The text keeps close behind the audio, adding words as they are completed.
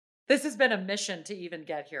This has been a mission to even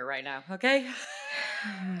get here right now, okay?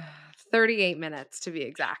 38 minutes to be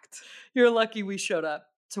exact. You're lucky we showed up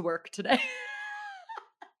to work today.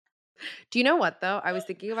 Do you know what though? I was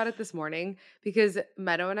thinking about it this morning because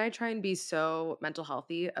Meadow and I try and be so mental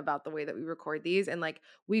healthy about the way that we record these. And like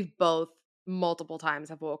we've both multiple times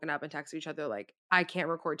have woken up and texted each other like, I can't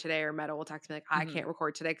record today, or Meadow will text me like, I Mhm. can't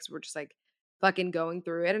record today because we're just like fucking going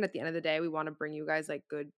through it. And at the end of the day, we want to bring you guys like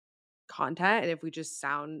good content. And if we just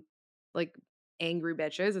sound like angry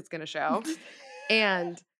bitches, it's gonna show.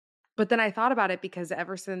 And but then I thought about it because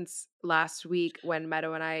ever since last week when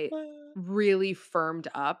Meadow and I really firmed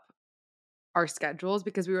up our schedules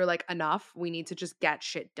because we were like, "Enough, we need to just get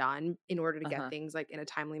shit done in order to get Uh-huh. things, like, in a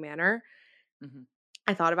timely manner." Mhm.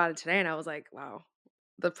 I thought about it today and I was like, "Wow,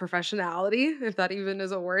 the professionality, if that even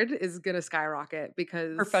is a word, is gonna skyrocket,"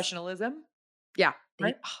 because Professionalism, yeah,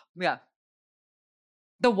 right? they Yeah.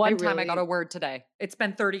 The I one time I got really a word today. It's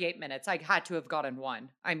been 38 minutes. I had to have gotten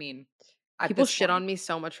one. I mean, at people this shit point. on me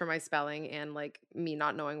so much for my spelling and, like, me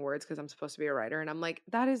not knowing words because 'cause I'm supposed to be a writer, and I'm like,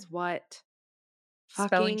 "That is what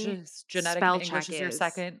Spelling fucking just genetic and spell English check is your is."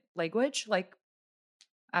 second language? Like,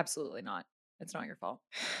 absolutely not. It's not your fault.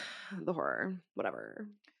 The horror, whatever.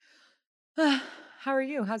 How are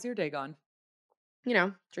you? How's your day gone? You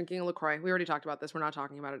know, drinking a LaCroix. We already talked about this, we're not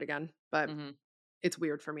talking about it again, but Mhm. it's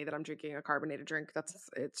weird for me that I'm drinking a carbonated drink.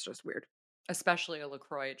 It's just weird. Especially a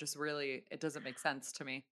LaCroix, it just really it doesn't make sense to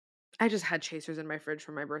me. I just had chasers in my fridge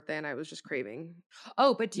for my birthday and I was just craving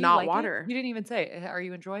Oh, but do you not like it? water. You didn't even say. Are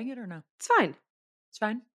you enjoying it or no? It's fine. It's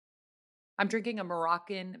fine. I'm drinking a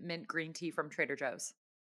Moroccan mint green tea from Trader Joe's.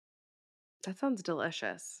 That sounds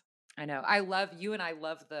delicious. I know. I love you and I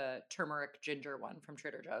love the turmeric ginger one from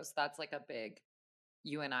Trader Joe's. That's like a big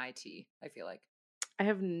you and I tea, I feel like. I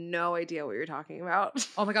have no idea what you're talking about.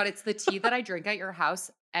 Oh my god, it's the tea that I drink at your house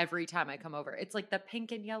every time I come over. It's like the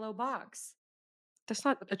pink and yellow box. That's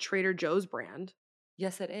not With a the Trader Joe's brand.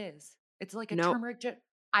 Yes, it is. It's like a No, turmeric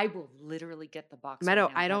I will literally get the box right Meadow,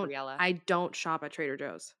 now, I don't Gabriella. I don't shop at Trader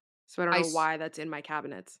Joe's. So I don't I know s why that's in my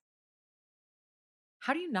cabinets.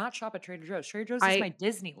 How do you not shop at Trader Joe's? Trader Joe's is I my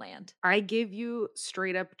Disneyland. I give you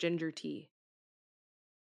straight up ginger tea.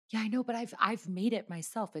 Yeah, I know, but I've made it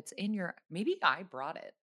myself. It's in your maybe I brought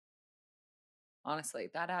it. Honestly,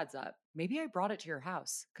 that adds up. Maybe I brought it to your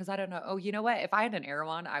house because I don't know. Oh, you know what? If I had an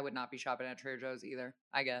Erewhon, I would not be shopping at Trader Joe's either,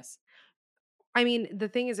 I guess. I mean, the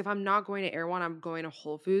thing is if I'm not going to Erewhon, I'm going to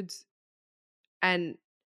Whole Foods, and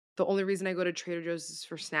the only reason I go to Trader Joe's is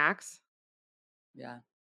for snacks. Yeah.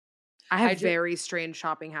 I I have just very strange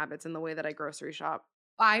shopping habits in the way that I grocery shop.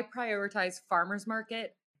 I prioritize farmers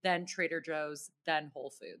market, then Trader Joe's, then Whole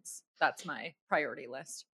Foods. That's my priority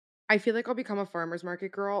list. I feel like I'll become a farmer's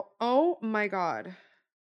market girl. Oh my god.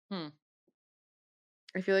 Hmm.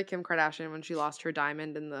 I feel like Kim Kardashian when she lost her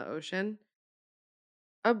diamond in the ocean.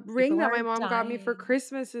 A ring People that are my mom got me for dying.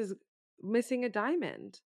 Christmas is missing a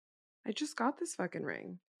diamond. I just got this fucking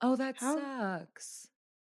ring. Oh, that How sucks.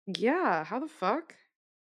 Yeah, how the fuck?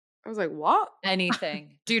 I was like, "What?"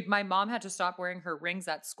 Anything. Dude, my mom had to stop wearing her rings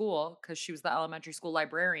at school because she was the elementary school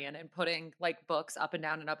librarian and putting, like, books up and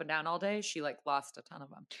down all day. She, like, lost a ton of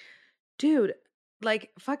them. Dude,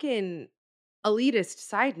 like, fucking elitist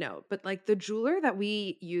side note, but, like, the jeweler that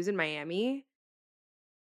we use in Miami,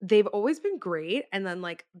 they've always been great, and then,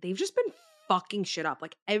 like, they've just been fucking shit up.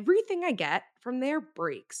 Like, everything I get from there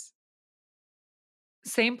breaks.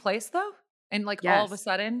 Same place, though? And, like, all of a Yes.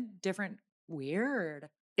 sudden, different weird.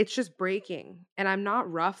 It's just breaking, and I'm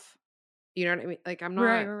not rough, you know what I mean? Like, I'm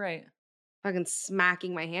Right, not right, right. fucking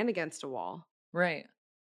smacking my hand against a wall. Right.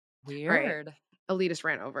 Alright, Weird. elitist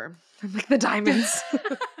rant over. I'm like, "The diamonds.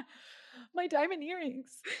 My diamond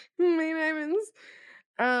earrings. My diamonds."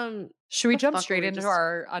 Should we The jump fuck were straight we into just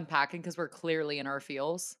our unpacking because 'cause we're clearly in our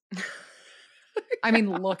feels? I mean,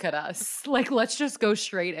 look at us. Like, let's just go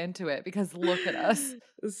straight into it because look at us.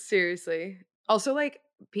 Seriously. Also, like,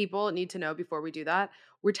 people need to know before we do that,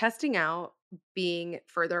 we're testing out being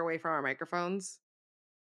further away from our microphones.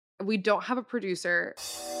 We don't have a producer.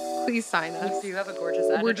 Please sign We us. do have a gorgeous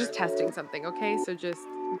We're just editor. testing something, okay? So just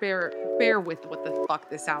bear with what the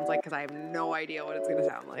fuck this sounds like because I have no idea what it's gonna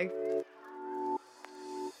sound like.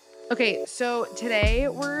 Okay, so today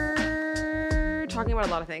we're talking about a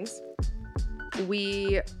lot of things.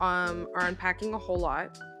 We are unpacking a whole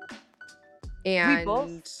lot, We and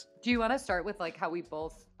both Do you wanna start with, like, how we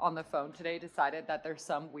both on the phone today decided that there's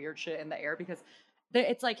some weird shit in the air? Because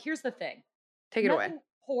it's like, here's the thing. take it away. Nothing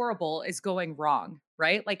horrible is going wrong,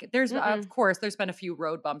 right? Like, there's of Mm-mm. course, there's been a few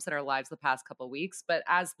road bumps in our lives the past couple weeks, but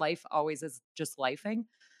as life always is just lifing.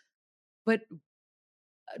 But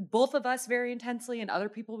both of us very intensely and other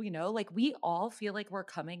people we know, like we all feel like we're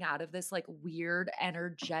coming out of this like weird,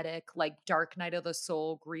 energetic, like dark night of the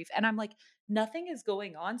soul grief. And I'm like, nothing is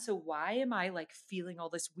going on. So why am I like feeling all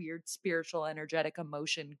this weird spiritual, energetic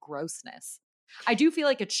emotion grossness? I do feel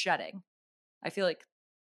like it's shedding. I feel like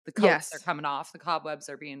the coats are Yes, coming off, the cobwebs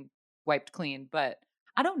are being wiped clean, but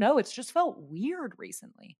I don't know. It's just felt weird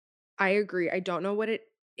recently. I agree. I don't know what it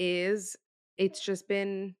is. It's just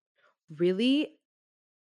been really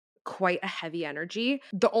quite a heavy energy.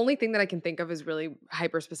 The only thing that I can think of is really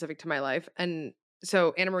hyper specific to my life. And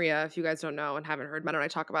so Anna Maria, if you guys don't know and haven't heard Matt and I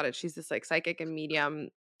talk about it, she's this like psychic and medium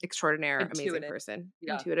extraordinaire, amazing Intuitive. person,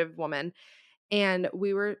 Yeah. intuitive woman. And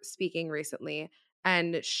we were speaking recently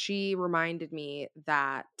and she reminded me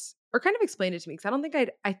that or kind of explained it to me because I don't think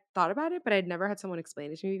I thought about it, but I'd never had someone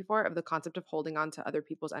explain it to me before of the concept of holding on to other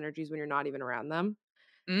people's energies when you're not even around them.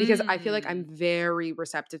 Because I feel like I'm Mm. very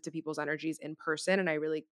receptive to people's energies in person, and I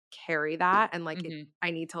really carry that, and, like, it Hmm.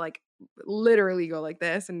 I need to, like, literally go like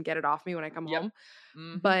this and get it off me when I come Yep. home,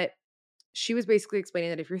 Hmm. but she was basically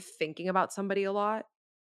explaining that if you're thinking about somebody a lot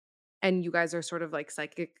and you guys are sort of, like,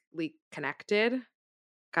 psychically connected.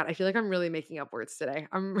 God, I feel like I'm really making up words today.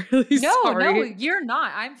 I'm really No, no, sorry. you're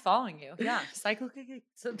not. I'm following you. Yeah, psychically,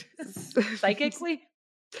 so psychically.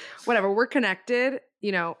 Whatever, we're connected,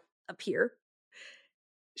 up here.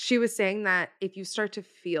 She was saying that if you start to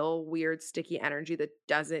feel weird, sticky energy that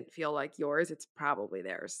doesn't feel like yours, it's probably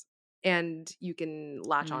theirs. And you can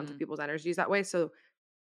latch on to Mm. people's energies that way. So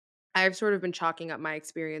I've sort of been chalking up my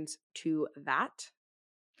experience to that.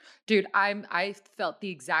 Dude, I felt the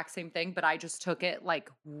exact same thing, but I just took it like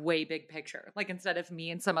way big picture. Like instead of me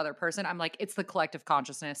and some other person, I'm like, it's the collective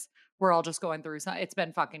consciousness. We're all just going through some it's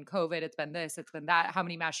been fucking COVID, it's been this, it's been that. How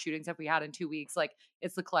many mass shootings have we had in 2 weeks? Like,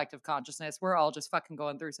 it's the collective consciousness. We're all just fucking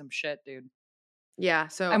going through some shit, dude. Yeah.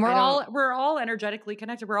 So And I don't, we're all energetically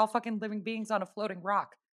connected. We're all fucking living beings on a floating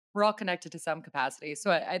rock. We're all connected to some capacity. So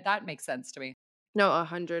that makes sense to me. no,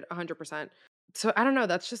 100%. So I don't know.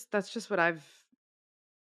 That's just what I've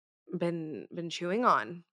been chewing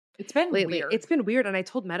on It's been lately. weird. It's been weird. And I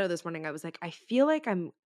told Meadow this morning, I was like, I feel like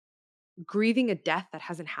I'm grieving a death that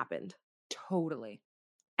hasn't happened. Totally.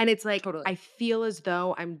 And it's like, Totally. I feel as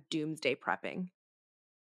though I'm doomsday prepping.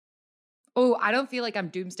 Oh, I don't feel like I'm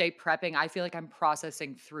doomsday prepping. I feel like I'm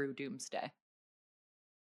processing through doomsday.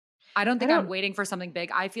 I don't I think I'm don't, waiting for something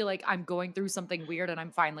big. I feel like I'm going through something weird and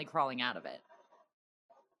I'm finally crawling out of it.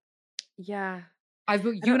 yeah. I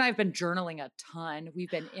You don't, and I have been journaling a ton. We've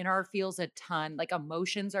been in our feels a ton. Like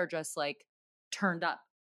emotions are just like turned up.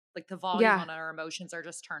 Like the volume yeah. on our emotions are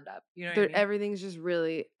just turned up. You know what I There mean? everything's just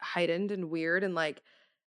really heightened and weird and, like,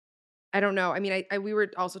 I don't know. I mean, I we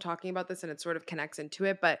were also talking about this and it sort of connects into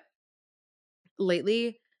it, but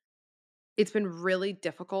lately, it's been really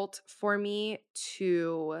difficult for me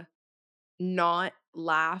to not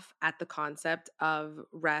laugh at the concept of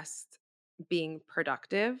rest being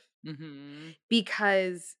productive Mhm.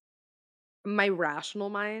 because my rational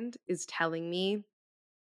mind is telling me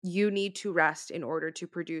you need to rest in order to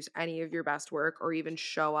produce any of your best work or even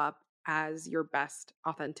show up as your best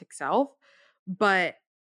authentic self. But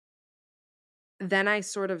then I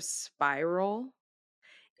sort of spiral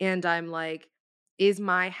and I'm like, is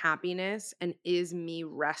my happiness and is me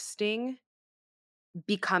resting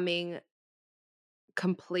becoming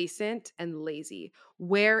complacent and lazy?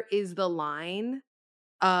 Where is the line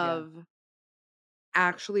Yeah. of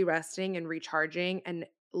actually resting and recharging and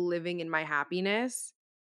living in my happiness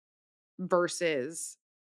versus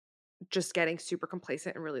just getting super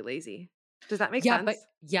complacent and really lazy? Does that make sense?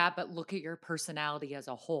 Yeah, but look at your personality as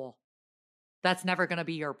a whole. That's never gonna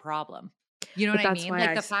be your problem. You know what But I that's mean? why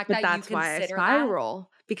Like the fact but that you that's why I consider that.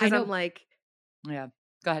 spiral I because I'm know. like, Yeah.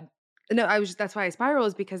 Go ahead. no, I was just that's why I spiral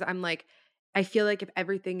is because I'm like, I feel like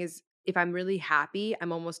if I'm really happy,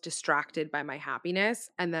 I'm almost distracted by my happiness,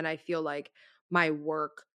 and then I feel like my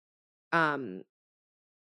work, um,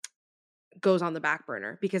 goes on the back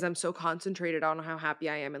burner because I'm so concentrated on how happy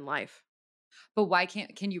I am in life. But why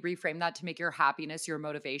can't can you reframe that to make your happiness your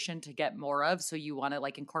motivation to get more of? So you want to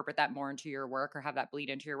like incorporate that more into your work or have that bleed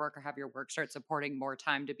into your work or have your work start supporting more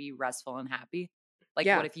time to be restful and happy? Like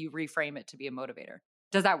what Yeah. if you reframe it to be a motivator?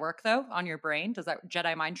 Does that work though on your brain? Does that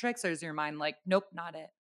Jedi mind tricks or is your mind like, nope, not it?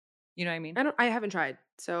 You know what I mean? I haven't tried,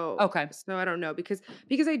 so Okay. I don't know because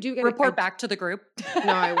I do get it Report back to the group.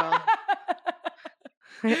 no, I will.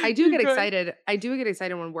 I do You get good? excited. I do get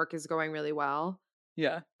excited when work is going really well.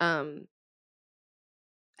 Yeah. Um,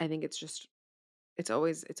 I think it's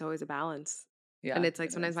always a balance. And Yeah, it's like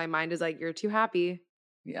it sometimes is. my mind is like, "You're too happy.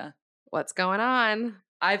 Yeah. What's going on?"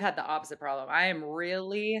 I've had the opposite problem. I am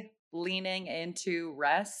really leaning into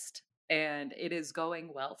rest and it is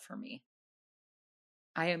going well for me.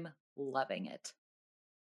 I am loving it.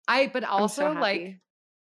 But I'm so also, like,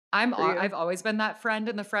 happy for you. I've always been that friend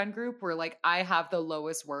in the friend group where, like, I have the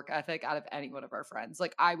lowest work ethic out of any one of our friends.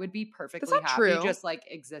 Like, I would be That's perfectly not happy true. just, like,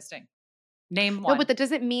 existing. Name No, but one. that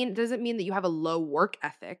doesn't mean that you have a low work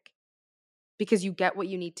ethic because you get what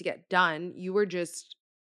you need to get done. You were just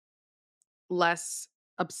less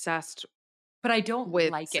obsessed But I don't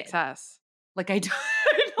with like it. success, Like, I don't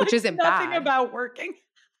I which like isn't nothing bad. about working.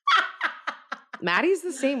 Maddie's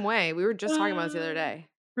the same way. We were just talking about this the other Uh, day.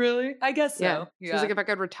 really? I guess Yeah. so. She was like, Yeah. if I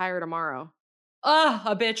could retire tomorrow. Ah,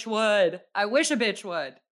 a bitch would. I wish a bitch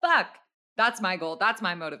would. Fuck. That's my goal. That's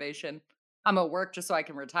my motivation. I'm at work just so I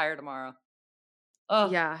can retire tomorrow. Oh,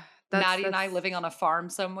 Yeah. Maddie and I That's living on a farm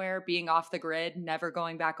somewhere, being off the grid, never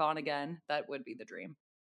going back on again. That would be the dream.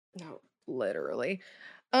 no, literally.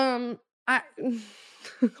 I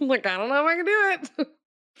like I don't know if I can do it.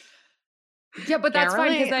 Yeah, but Can't that's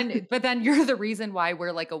fine because relate. then you're the reason why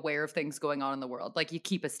we're like aware of things going on in the world. Like you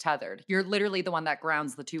keep us tethered. You're literally the one that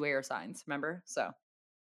grounds the two air signs, remember? So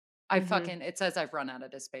Mhm. it says I've run out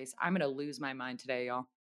of this space. I'm gonna lose my mind today, y'all.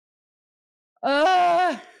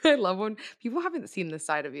 Uh I love when people haven't seen this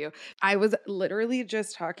side of you. I was literally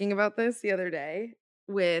just talking about this the other day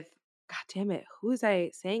with God damn it, who was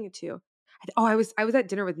I saying it to? I was at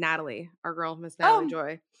dinner with Natalie, our girl, Miss Natalie oh,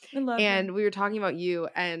 Joy, I love her. and we were talking about you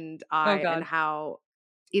and Oh I and God. how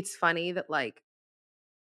it's funny that like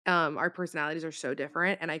our personalities are so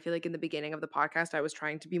different. And I feel like in the beginning of the podcast, I was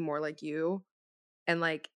trying to be more like you, and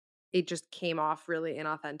like it just came off really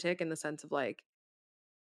inauthentic in the sense of like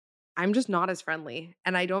I'm just not as friendly,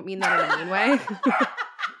 and I don't mean that in a mean way.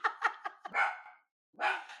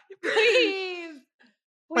 Please,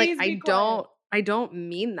 Like, please I be quiet. don't I don't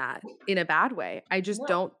mean that in a bad way. I just What?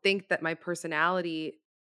 don't think that my personality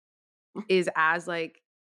is as, like,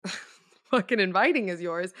 fucking inviting as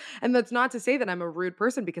yours, and that's not to say that I'm a rude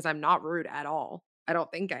person because I'm not rude at all. I don't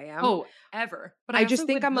think I am. Oh, ever. But I I also just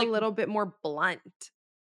think would I'm a like little bit more blunt.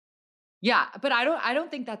 yeah, but I don't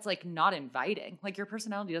think that's like not inviting. Like your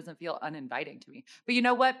personality doesn't feel uninviting to me. But you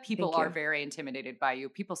know what? People Thank are you. very intimidated by you.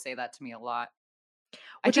 People say that to me a lot.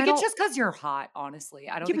 I Which I think it's don't just because you're hot, honestly.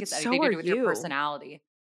 I don't Yeah, think but it's so anything to are do with your you. personality.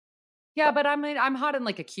 Yeah, But but I'm hot in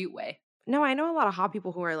like a cute way. no, I know a lot of hot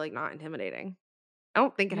people who are, like, not intimidating. I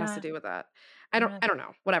don't think it has to Nah, do with that. nah. I don't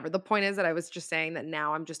know. Whatever. The point is that I was just saying that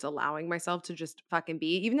now I'm just allowing myself to just fucking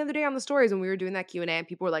be. Even the other day on the stories when we were doing that Q&A and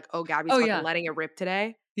people were like, "Oh, Gabby's Oh fucking yeah. letting it rip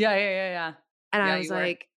today." Yeah, yeah, yeah, yeah. And I Yeah, was you were.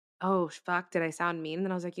 like, "Oh, fuck, did I sound mean?" And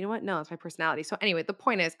then I was like, "You know what? No, it's my personality." So anyway, the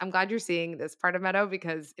point is, I'm glad you're seeing this part of Meadow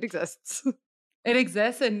because it exists. It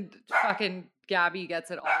exists and fucking Gabby gets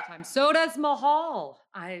it all the time. So does Mahal.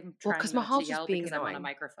 I'm Well, trying cuz not to Mahal's just yell being because I'm on a annoying.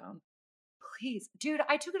 microphone. Please. Dude,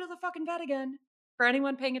 I took it to the fucking vet again. For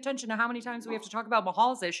anyone paying attention to how many times we have to talk about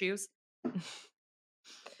Mahal's issues. You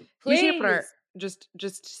just need to put her Please.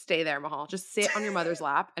 just stay there, Mahal. Just sit on your mother's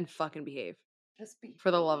lap and fucking behave. Just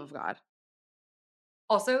For the love behave. of God.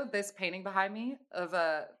 Also, this painting behind me of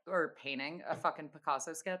a fucking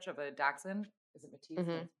Picasso sketch of a Dachshund. Is it Matisse? No,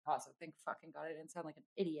 Mhm. it's Picasso. Thank fucking God I didn't sound like an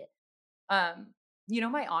idiot. Um,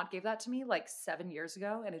 my aunt gave that to me like 7 years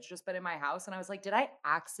ago, and it's just been in my house. And I was like, did I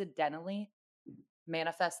accidentally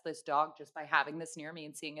manifest this dog just by having this near me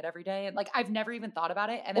and seeing it every day? And like, I've never even thought about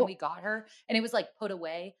it. And then we Well, got her, and it was like put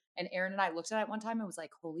away. And Aaron and I looked at it one time and was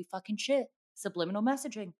like, holy fucking shit, subliminal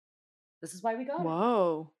messaging. This is why we got her,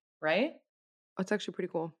 whoa. right? That's actually pretty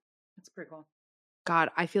cool. That's pretty cool. God,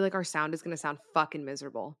 I feel like our sound is gonna sound fucking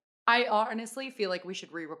miserable. I honestly feel like we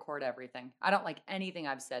should re-record everything. I don't like anything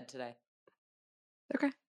I've said today.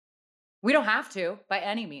 Okay. We don't have to by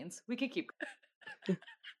any means. We could keep.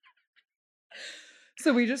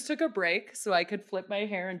 So we just took a break so I could flip my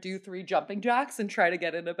hair and do 3 jumping jacks and try to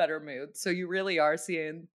get in a better mood. So you really are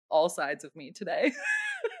seeing all sides of me today.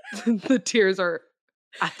 The tears are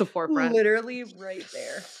at the forefront. Literally right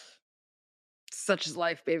there. Such is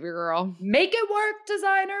life, baby girl. Make it work,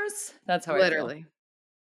 designers. That's how I feel. Literally.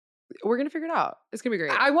 We're gonna figure it out. It's gonna be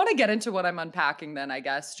great. I want to get into what I'm unpacking then, I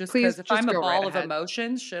guess, just because Please if just I'm a go right ball of ahead.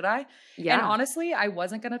 emotions, should I? And Yeah. honestly, I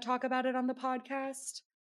wasn't going to talk about it on the podcast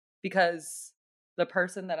because the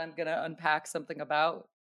person that I'm going to unpack something about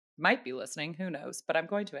might be listening. Who knows? But I'm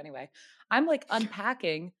going to anyway. I'm like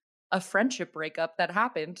unpacking a friendship breakup that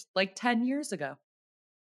happened like 10 years ago.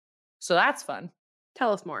 So that's fun.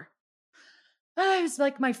 Tell us more. It was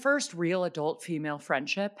like my first real adult female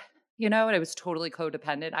friendship, and it was totally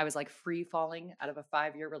codependent. I was like free falling out of a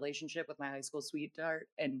 5-year relationship with my high school sweetheart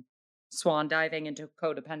and swan diving into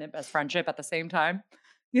codependent best friendship at the same time.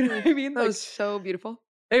 You know what I mean? That Like was so beautiful.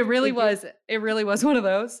 it really Thank you. was. It really was one of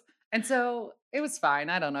those. And so it was fine.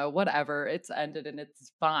 I don't know, whatever. It's ended and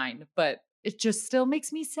it's fine, but it just still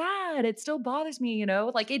makes me sad. It still bothers me, you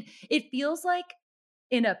know? Like it feels like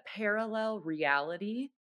in a parallel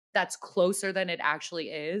reality that's closer than it actually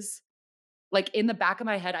is. Like in the back of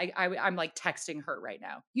my head, I'm like texting her right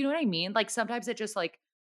now. You know what I mean? Like sometimes it just like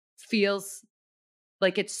feels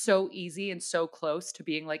like it's so easy and so close to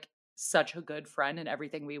being like such a good friend and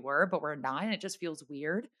everything we were, but we're not. And it just feels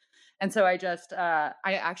weird. And so I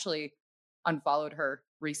actually unfollowed her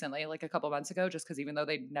recently, like a couple months ago, just because even though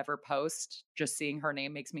they never post, just seeing her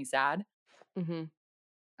name makes me sad. Mhm.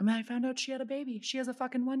 I mean, I found out she had a baby. She has a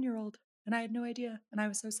fucking 1-year old. And I had no idea. And I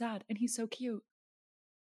was so sad. And he's so cute.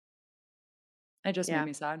 It just made Yeah.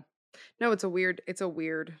 me sad. No, it's a weird,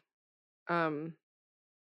 um,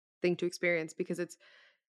 thing to experience because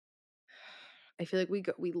I feel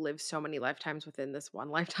like we live so many lifetimes within this one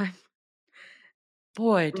lifetime,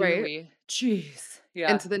 Boy, do right? we. Jeez. And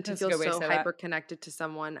Yeah. so then to That's a feel good way to so say that. hyper connected to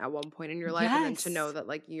someone at one point in your life and then to know Yes. that,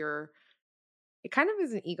 like, it kind of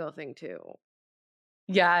is an ego thing too,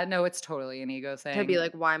 Yeah, no, it's totally an ego to be thing.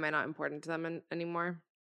 like, "Why am I not important to them anymore?"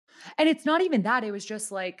 And it's not even that. It was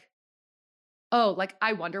just like, oh, like,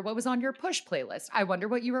 I wonder what was on your push playlist. I wonder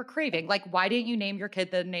what you were craving. Like, why didn't you name your kid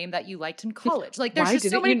the name that you liked in college? Like, there's "Why just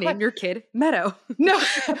so didn't many you name your kid Meadow?" no,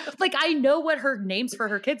 like, I know what her names for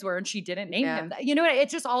her kids were, and she didn't name him Yeah, that. You know what?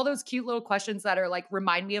 It's just all those cute little questions that are like,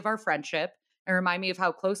 remind me of our friendship and remind me of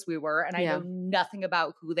how close we were. And I know yeah, nothing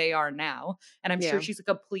about who they are now. And I'm sure yeah, she's a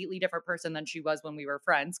completely different person than she was when we were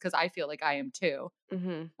friends, because I feel like I am too.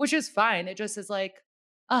 mhm, Which is fine. It just is like,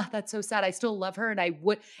 ah, that's so sad. I still love her, and I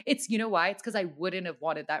would it's you know why? It's because I wouldn't have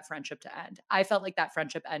wanted that friendship to end. I felt like that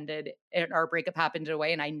friendship ended and our breakup happened in a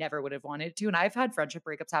way, and I never would have wanted it to, and I've had friendship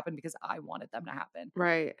breakups happen because I wanted them to happen,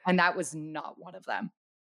 right. and that was not one of them.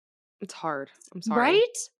 It's hard. I'm sorry.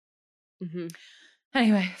 Right? Mhm.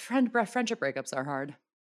 Anyway, friendship breakups are hard.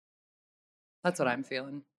 That's what Yeah, I'm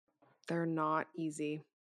feeling. they're not easy.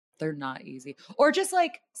 They're not easy. Or just,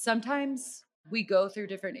 like, sometimes we go through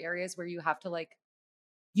different areas where you have to, like,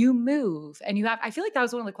 you move and you have I feel like that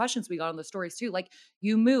was one of the questions we got on the stories too. Like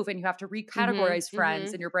you move and you have to Mhm, recategorize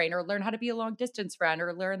friends mhm. in your brain or learn how to be a long distance friend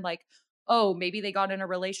or learn like, oh, maybe they got in a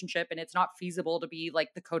relationship and it's not feasible to be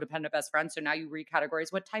like the codependent best friend. So now you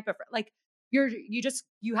recategorize what type of like you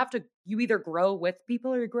have to you either grow with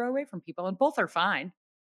people or you grow away from people and both are fine.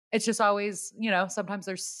 It's just always, sometimes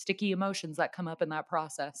there's sticky emotions that come up in that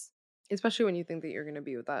process. Especially when you think that you're gonna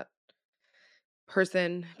be with that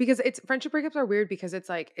person because it's friendship breakups are weird because it's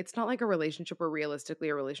like it's not like a relationship where realistically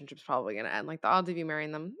a relationship's probably gonna end. Like the odds of you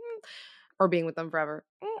marrying them or being with them forever.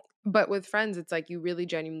 But with friends, it's like you really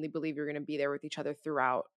genuinely believe you're gonna be there with each other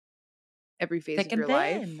throughout every phase Thick of and your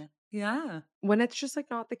life. thin. Yeah. When it's just like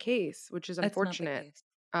not the case, which is It's not the unfortunate. case.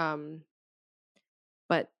 Um,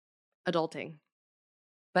 but adulting.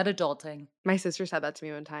 But adulting. My sister said that to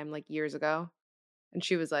me one time, like years ago. And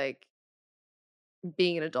she was like,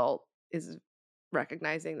 being an adult is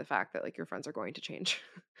recognizing the fact that like your friends are going to change.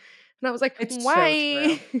 And I was like, It's so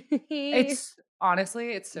why? true. It's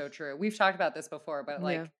honestly, it's so true. We've talked about this before, but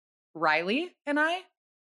Yeah. like Riley and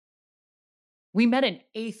we met in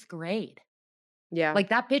 8th grade. Yeah. Like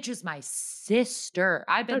that bitch is my sister.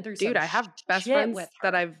 I've No, been through dude, some I have best shit friends with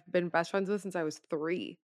that her. I've been best friends with since I was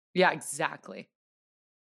 3. Yeah, exactly.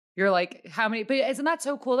 You're like, how many but isn't that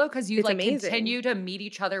so cool though? Because you It's like amazing. continue to meet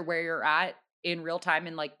each other where you're at in real time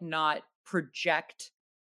and like not project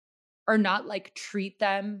or not like treat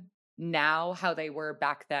them now how they were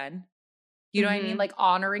back then. You know what I mean? Mhm. Like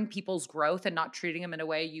honoring people's growth and not treating them in a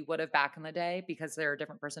way you would have back in the day because they're a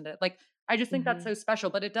different person to like I just think that's Mhm. so special,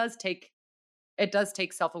 but it does take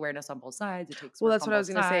self-awareness on both sides. It takes Well, work that's on what I both was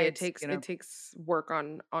gonna say. It sides, takes it takes work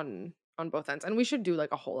on both ends. And we should do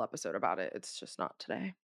like a whole episode about it. It's just not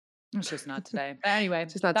today. It's just not today. But anyway,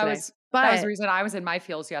 It's just not that today. was that was the But reason I was in my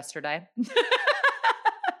feels yesterday.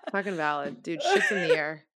 fucking valid. Dude, shit's in the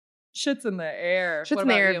air. Shit's in the air. Shit's What in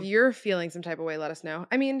the about air. If you? you're feeling some type of way, let us know.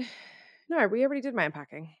 I mean, no, we already did my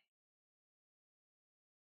unpacking.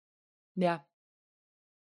 Yeah.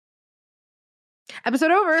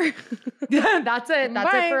 Episode over. That's it.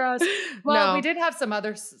 That's it for Bye. us. Well, we No, did have some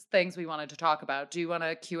other things we wanted to talk about. Do you want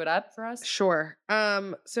to cue it up for us? sure.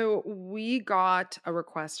 So we got a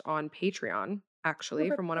request on Patreon, actually,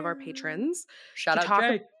 from one of our patrons Shout to out talk.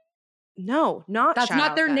 Jake. No, not That's shout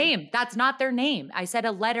not out their them. name. That's not their name. I said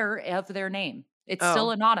a letter of their name. It's still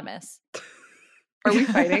Oh, anonymous. are we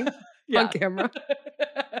fighting on Yeah. camera?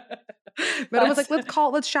 Meta was That's like,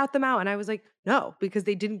 let's shout them out. And I was like, no, because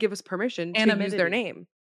they didn't give us permission to use their anonymity. name.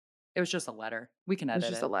 It was just a letter. We can It was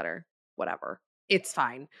edit just a it. letter. Whatever. It's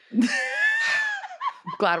fine. I'm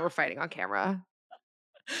glad we're fighting on camera.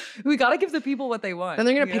 We gotta give the people what they want. Then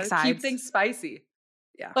they're gonna You pick know? Keep sides. things spicy.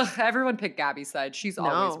 Yeah. Ugh, everyone pick Gabby's side. She's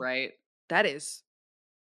always No, right. that is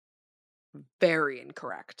very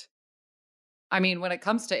incorrect. I mean, when it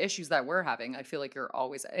comes to issues that we're having, I feel like you're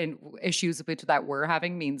always and issues that we're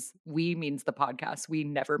having means means the podcast. We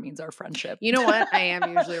never means our friendship. You know what? I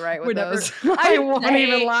am usually right with We never. those. I won't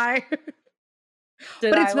even Hey, lie.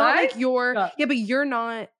 did But I it's not lie? like you're No. yeah, but you're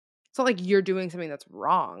not it's not like you're doing something that's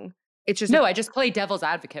wrong. It's just No, like I just play devil's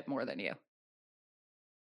advocate more than you.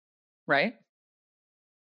 Right?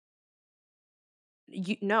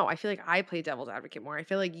 you no, I feel like I play devil's advocate more. I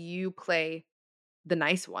feel like you play the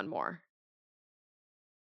nice one more.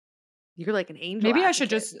 You're like an angel Maybe I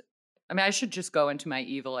should advocate. just. I mean, I should just go into my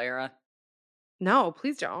evil era. No,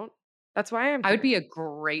 please don't. That's why I'm I would here. be a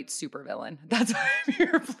great supervillain. That's why I'm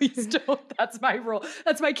here. Please don't. That's my role.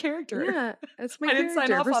 That's my character. Yeah, that's my I didn't sign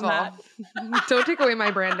character, off first on of all. Don't take away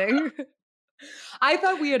my branding. I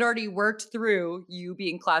thought we had already worked through you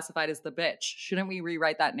being classified as the bitch. Shouldn't we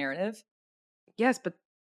rewrite that narrative? Yes, but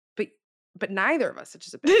but neither of us, it's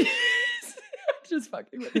just a bit. Just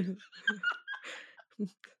fucking with you.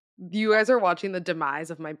 You guys are watching the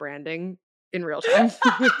demise of my branding in real time.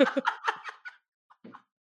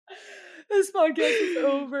 This podcast is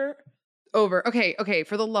over. Over. Okay,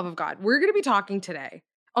 for the love of God. We're gonna be talking today.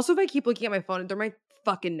 Also, if I keep looking at my phone, they're my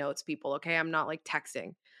fucking notes, people, okay? I'm not like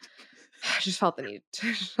texting. I just felt the need.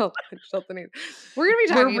 I just felt the need. We're gonna be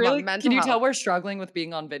talking about mental Can you health. tell we're struggling with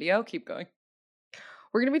being on video? Keep going.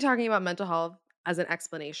 We're gonna be talking about mental health as an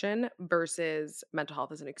explanation versus mental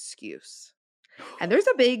health as an excuse. And there's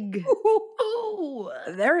a big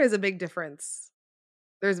there is a big difference.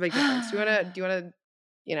 There's a big difference. Do you wanna,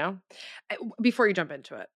 you know, before you jump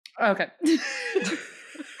into it. Okay.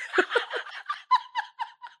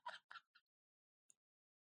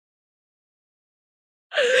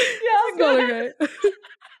 Yes, go ahead. Okay.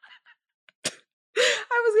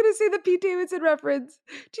 I was gonna say the Pete Davidson reference.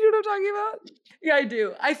 Do you know what I'm talking about? Yeah, I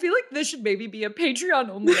do. I feel like this should maybe be a Patreon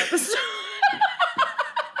only episode.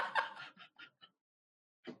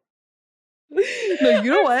 No,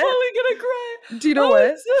 you know what? I'm fully gonna cry. Do you know Oh, what?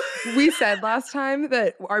 it's so- We said last time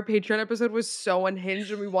that our Patreon episode was so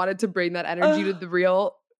unhinged and we wanted to bring that energy to the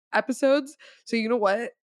real episodes. So you know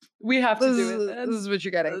what? We have to do it This then. is what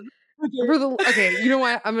you're getting. Okay. Okay, you know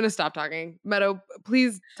what? I'm gonna stop talking. Meadow,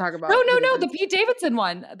 please talk about No, the the difference. Pete Davidson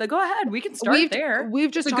one. Go ahead. We can start there. We've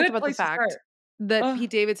just It's a talked good about the place to fact start. that Ugh. Pete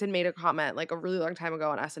Davidson made a comment like a really long time ago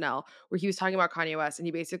on SNL where he was talking about Kanye West and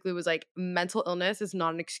he basically was like, mental illness is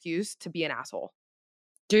not an excuse to be an asshole.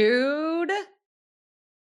 Dude.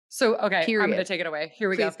 So, okay, I'm Period. going to take it away. Here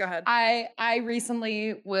we Please go. go ahead. I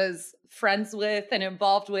recently was friends with and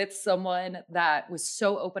involved with someone that was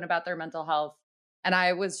so open about their mental health. And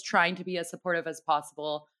I was trying to be as supportive as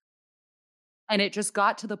possible. And it just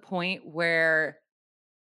got to the point where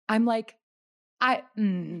I'm like,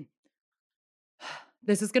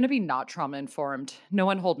 this is going to be not trauma informed. No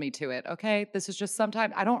one hold me to it. Okay. This is just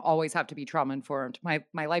sometimes I don't always have to be trauma informed. My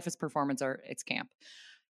life is performance art. It's camp.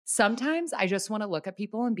 Sometimes I just want to look at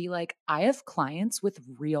people and be like, I have clients with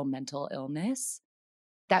real mental illness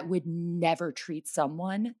that would never treat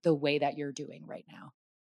someone the way that you're doing right now.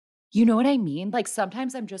 You know what I mean? Like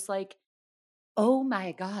sometimes I'm just like, oh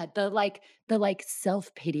my God, the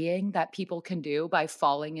self-pitying that people can do by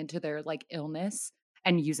falling into their like illness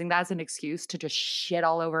and using that as an excuse to just shit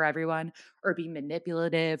all over everyone or be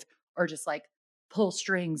manipulative or just like pull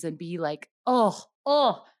strings and be like, oh,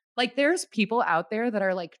 like there's people out there that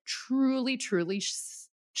are like truly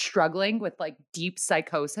struggling with like deep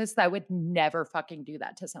psychosis that would never fucking do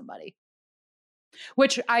that to somebody.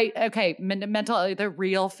 Which mental, the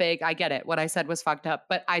real fake, I get it. What I said was fucked up,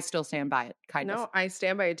 but I still stand by it, kind of. No, I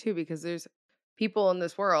stand by it too because there's people in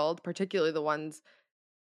this world, particularly the ones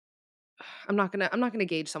I'm not gonna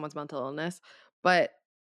gauge someone's mental illness, but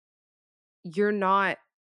you're not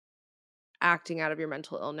acting out of your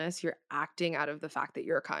mental illness. You're acting out of the fact that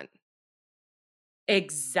you're a cunt.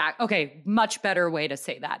 Okay, much better way to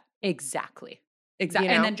say that. Exactly. You know?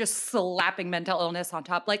 And then just slapping mental illness on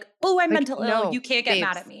top, like, oh, I'm Like, mental ill. no, You can't get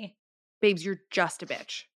mad babes. at me. Babes, you're just a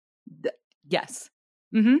bitch. Yes.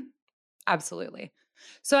 Absolutely.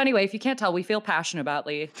 So anyway, if you can't tell, we feel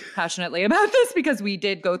passionately about this because we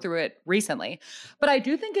did go through it recently. But I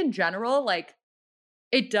do think in general, like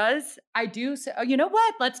it does, you know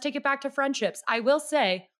what? Let's take it back to friendships. I will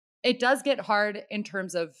say it does get hard in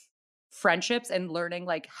terms of friendships and learning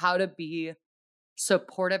like how to be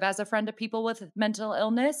supportive as a friend to people with mental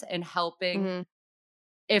illness and helping Mhm.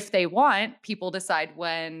 if they want, people decide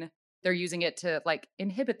when they're using it to like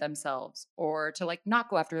inhibit themselves or to like not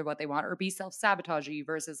go after what they want or be self-sabotagey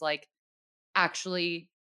versus like actually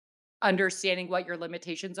understanding what your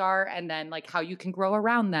limitations are and then like how you can grow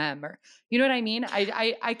around them or you know what I mean?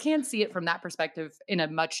 I can see it from that perspective in a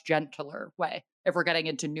much gentler way if we're getting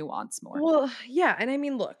into nuance more. Well, yeah, and I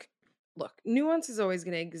mean, look, nuance is always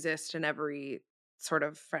gonna exist in every sort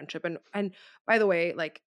of friendship, and by the way,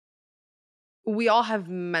 like, we all have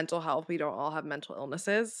mental health, we don't all have mental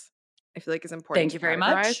illnesses. I feel like it's important Thank to you very categorize.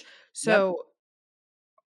 much. Yep. So,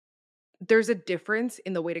 there's a difference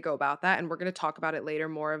in the way to go about that, and we're gonna talk about it later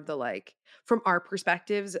more of the, like, from our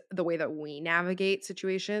perspectives, the way that we navigate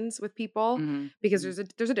situations with people, Mhm. because Mhm.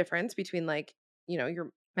 there's a difference between, like,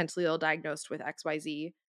 you're mentally ill diagnosed with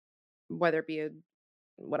XYZ, whether it be a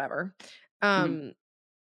whatever. Mhm. Um,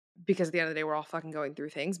 because at the end of the day, we're all fucking going through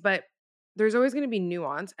things, but there's always gonna be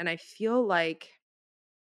nuance, and I feel like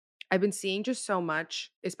I've been seeing just so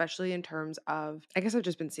much, especially in terms of I guess I've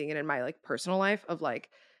just been seeing it in my, like, personal life of, like,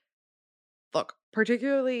 look,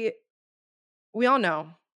 particularly we all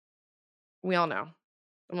know, we all know.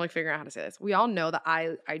 I'm, like, figuring out how to say this. We all know that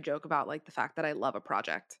I joke about, like, the fact that I love a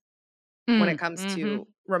project when it Mm. comes to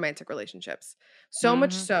Mhm. romantic relationships. So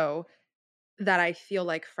much Mhm. so that I feel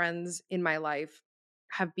like friends in my life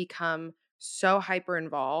have become so hyper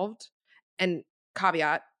involved, and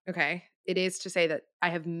caveat, okay, it is to say that I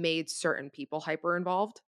have made certain people hyper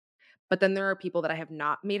involved, but then there are people that I have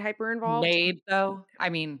not made hyper involved Made though, I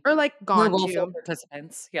mean, or, like, we're gone willful to.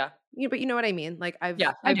 participants. Yeah. But you know what I mean? Like,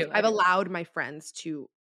 Yeah, I I've do, I I've do. allowed my friends to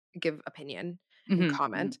give opinion and Mhm. Mhm.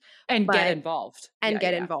 comment, And get but involved. and Yeah,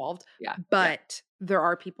 get yeah, yeah. involved, Yeah, yeah. but there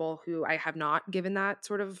are people who I have not given that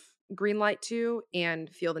sort of green light to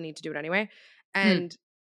and feel the need to do it anyway, Mm. and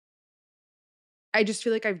I just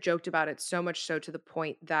feel like I've joked about it so much so to the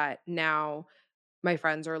point that now my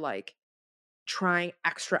friends are, like, trying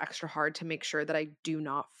extra, extra hard to make sure that I do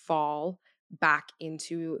not fall back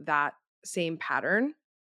into that same pattern,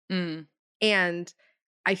 Mm. and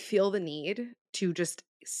I feel the need to just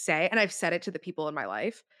say and I've said it to the people in my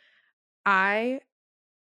life, I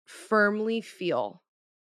firmly feel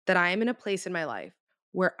that I am in a place in my life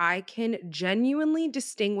where I can genuinely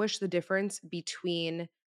distinguish the difference between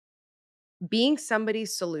being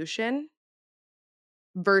somebody's solution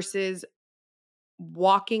versus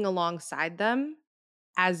walking alongside them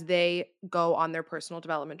as they go on their personal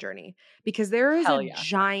development journey. Because there is a Hell yeah.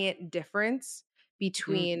 giant difference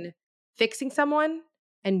Mhm. between fixing someone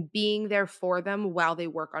and being there for them while they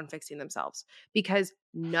work on fixing themselves. Because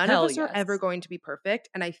none of Hell us are yes. ever going to be perfect.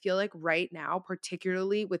 And I feel like right now,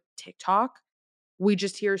 particularly with TikTok, we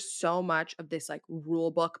just hear so much of this like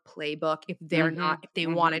rule book, playbook. If they're not, Mhm. if they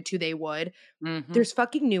Mhm. wanted to, they would. Mhm. There's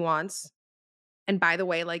fucking nuance. And by the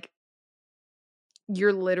way, like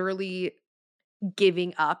you're literally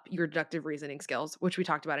giving up your deductive reasoning skills, which we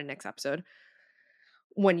talked about in next episode,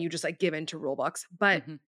 when you just like give in to rule books. But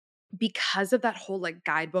Mhm. because of that whole like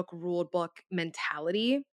guidebook, rule book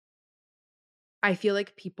mentality, I feel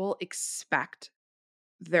like people expect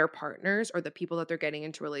their partners or the people that they're getting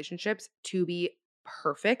into relationships to be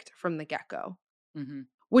perfect from the get go, Mhm.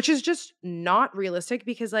 which is just not realistic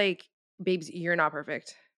because, like, babes, you're not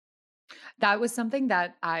perfect. That was something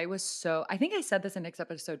that I think I said this in next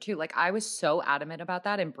episode too. Like I was so adamant about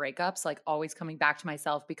that in breakups, like always coming back to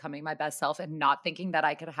myself, becoming my best self, and not thinking that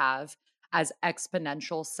I could have as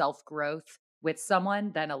exponential self growth with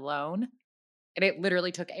someone than alone. And it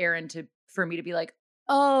literally took Aaron to for me to be like,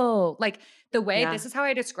 "Oh," like, the way Yeah. this is how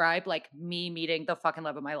I describe, like, me meeting the fucking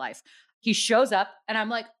love of my life. He shows up and I'm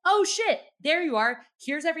like, "Oh, shit, there you are.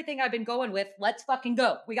 Here's everything I've been going with. Let's fucking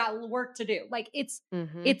go. We got work to do." Like,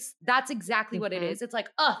 Mhm. that's exactly what it Mhm. is. It's like,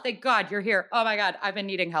 "Oh, thank God you're here. Oh my God, I've been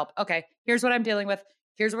needing help. Okay, here's what I'm dealing with.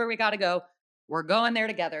 Here's where we gotta go. We're going there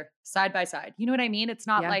together, side by side." You know what I mean? It's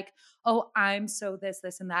not Yeah. like, "Oh, I'm so this,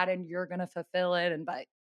 and that, and you're gonna fulfill it," and but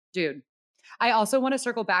dude, I also want to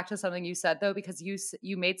circle back to something you said though, because you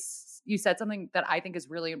said something that I think is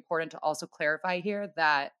really important to also clarify here.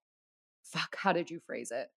 That fuck, how did you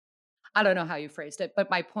phrase it? I don't know how you phrased it, but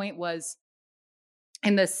my point was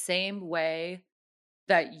in the same way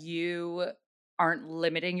that you aren't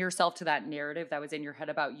limiting yourself to that narrative that was in your head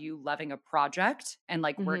about you loving a project and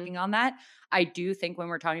like Mhm. working on that. I do think when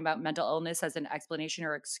we're talking about mental illness as an explanation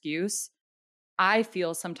or excuse, I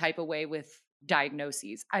feel some type of way with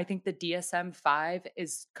diagnoses. I think the DSM-5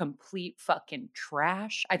 is complete fucking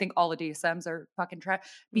trash. I think all the DSMs are fucking trash.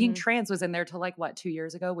 Being Mhm. trans was in there till like what, 2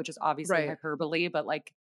 years ago, which is obviously Right. hyperbole, but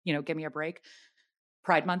like, give me a break.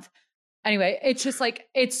 Pride month. Anyway, it's just like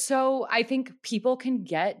it's so I think people can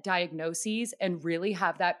get diagnoses and really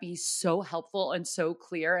have that be so helpful and so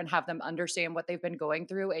clear and have them understand what they've been going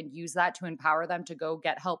through and use that to empower them to go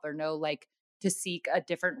get help or know like to seek a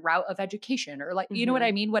different route of education or like, you know what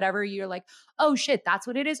I Mhm. mean? Whatever you're like, oh shit, that's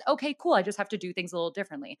what it is. Okay, cool. I just have to do things a little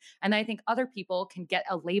differently. And I think other people can get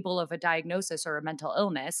a label of a diagnosis or a mental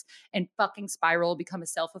illness and fucking spiral, become a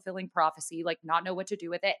self fulfilling prophecy, like not know what to do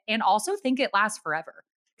with it, and also think it lasts forever.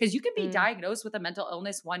 Because you can be Mm. diagnosed with a mental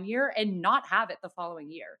illness one year and not have it the following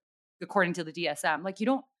year, according to the DSM. Like you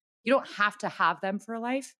don't have to have them for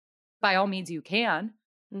life. By all means, you can,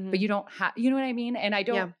 but Mhm. you don't have, you know what I mean? And I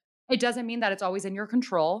don't, Yeah. it doesn't mean that it's always in your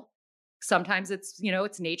control. Sometimes it's,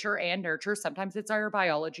 it's nature and nurture. Sometimes it's our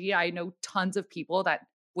biology. I know tons of people that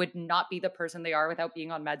would not be the person they are without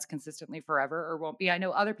being on meds consistently forever or won't be. I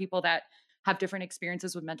know other people that have different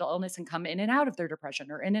experiences with mental illness and come in and out of their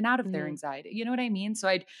depression or in and out of their Mhm. anxiety. You know what I mean? So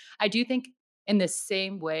I do think in the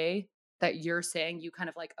same way that you're saying you kind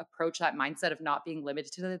of like approach that mindset of not being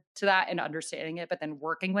limited to that and understanding it, but then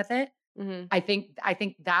working with it. Mhm. I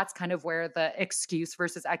think that's kind of where the excuse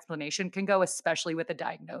versus explanation can go, especially with a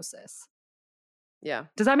diagnosis. Yeah.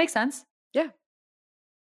 Does that make sense? Yeah.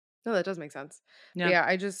 No, that does make sense. But Yeah. yeah,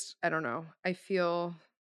 I don't know.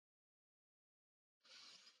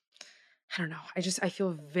 I don't know. I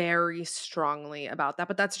feel very strongly about that,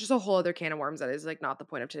 but that's just a whole other can of worms that is like not the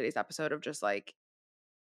point of today's episode of just like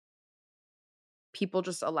people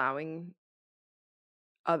just allowing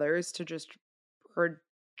others to just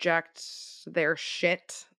project their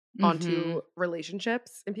shit onto Mhm.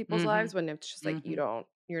 relationships in people's lives Mhm. when it's just like Mhm.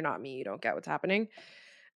 you're not me, you don't get what's happening.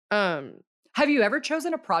 Um Have you ever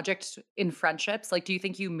chosen a project in friendships? Like, do you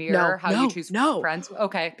think you mirror no, how you no, choose no. friends?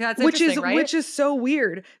 Okay, that's interesting, right? Which is so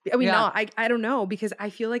weird. I mean, Yeah. not I don't know because I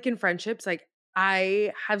feel like in friendships like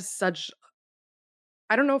I have such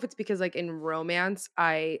I don't know if it's because like in romance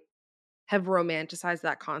I have romanticized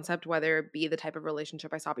that concept, whether it be the type of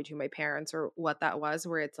relationship I saw between my parents or what that was,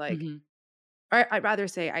 where it's like, Mhm. I'd rather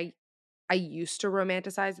say I used to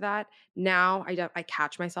romanticize that. Now I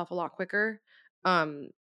catch myself a lot quicker. Um,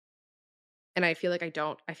 and I feel like I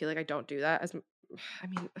don't do that I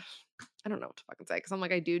mean, I don't know what to fucking say because I'm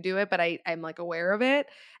like, I do it, but I'm like aware of it.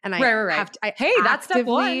 And Right, right, right. I Hey, that's step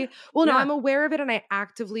 1. actively, well, no, Yeah. I'm aware of it and I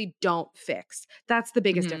actively don't fix. That's the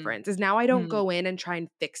biggest Mhm. difference is now I don't Mhm. go in and try and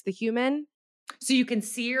fix the human. So you can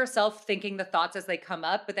see yourself thinking the thoughts as they come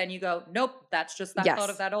up, but then you go, "Nope, that's just that thought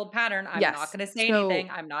of Yes. that old pattern. I'm not Yes. gonna say anything. So,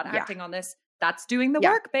 I'm not yeah. acting on this." That's doing the Yeah.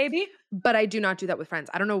 work, baby. But I do not do that with friends.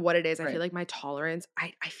 I don't know what it is. I feel Right. like my tolerance,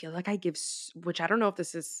 I feel like I give, which I don't know if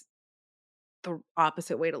this is the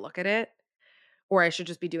opposite way to look at it, or I should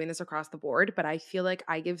just be doing this across the board, but I feel like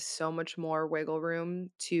I give so much more wiggle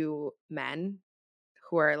room to men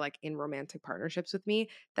who are like in romantic partnerships with me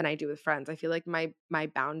than I do with friends. I feel like my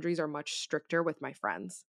boundaries are much stricter with my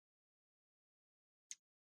friends.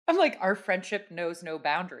 I'm like, "Our friendship knows no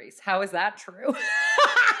boundaries." How is that true?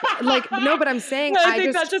 Like, no, but I'm saying I I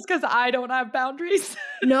think that's just just because I don't have boundaries.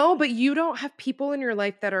 no, but you don't have people in your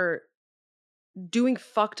life that are doing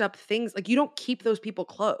fucked up things. Like you don't keep those people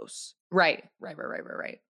close. Right. Right, right, right, right,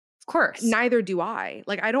 right. Of course. Neither do I.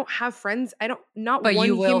 Like, I don't have friends I don't not But one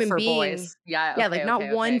you will human for being boys. Yeah, yeah, like, okay, not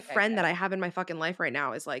okay, one okay, okay, friend that okay. I have in my fucking life right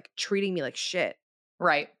now is, like, treating me like shit.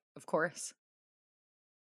 Right, of course.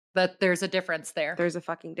 But there's a difference there. There's a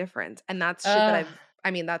fucking difference, and that's shit that Ugh,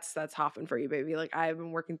 I mean, that's Hoffen for you, baby. Like, I've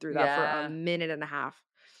been working through that for a yeah. minute and a half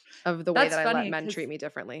of the way that That's I let funny men because treat me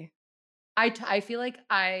differently. I feel like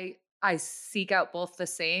I seek out both the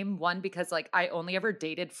same. One, because, like, I only ever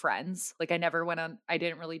dated friends. Like, I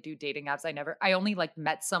didn't really do dating apps. I only, like,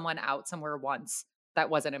 met someone out somewhere once that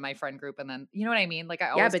wasn't in my friend group, and then you know what I mean? Like, I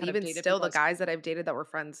Yeah, always but kind of even dated still, people the as guys that I've dated that were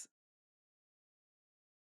friends,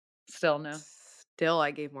 still no. still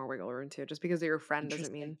I gave more wiggle room to. Just because they're your friend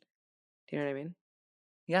doesn't Interesting. mean do you know what I mean?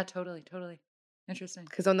 Yeah, totally, totally. Interesting.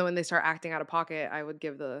 Because then when they start acting out of pocket, I'd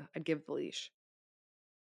give the leash.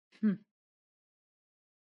 Hmm.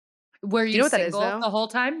 Were Do you you know what that is, single though? the whole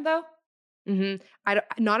time, though? Mhm. I don't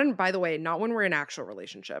not in by the way, not when we're in actual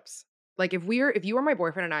relationships. Like, if you are my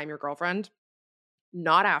boyfriend and I'm your girlfriend,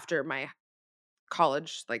 not after my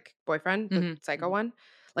college, like, boyfriend, the Mhm, psycho mhm. one.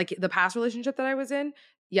 Like, the past relationship that I was in,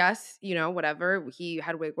 yes, whatever, he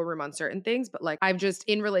had wiggle room on certain things, but, like, I've just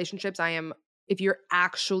in relationships, I am if you're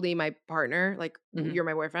actually my partner, like, Mhm, you're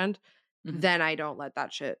my boyfriend, mhm. then I don't let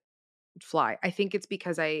that shit fly. I think it's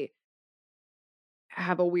because I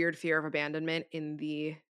have a weird fear of abandonment in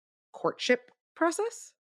the courtship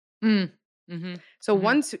process. Mm. Mhm, So mhm.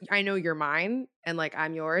 once I know you're mine and like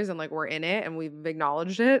I'm yours and like we're in it and we've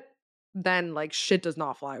acknowledged it, then like shit does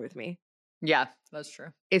not fly with me. Yeah, that's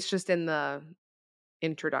true. It's just in the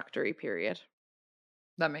introductory period.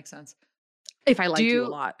 That makes sense. If I Do liked you a you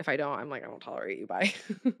lot, if I don't, I'm like, I won't tolerate you. Bye.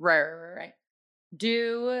 right, right, right, right.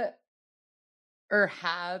 Do or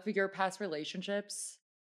have your past relationships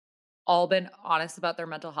all been honest about their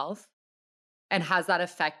mental health? And has that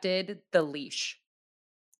affected the leash,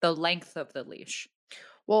 the length of the leash?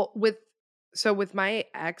 Well, with my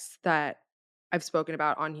ex that I've spoken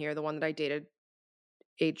about on here, the one that I dated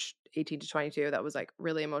age 18 to 22 that was like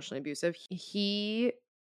really emotionally abusive, he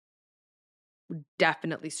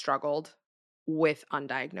definitely struggled with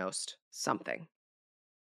undiagnosed something.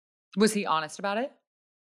 Was he honest about it?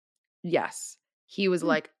 Yes. He was Mm.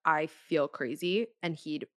 like, "I feel crazy," and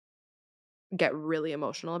he'd get really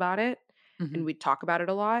emotional about it, and Mhm. we'd talk about it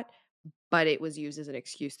a lot, but it was used as an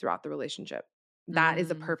excuse throughout the relationship. That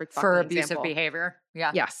is a perfect For fucking abusive example. behavior.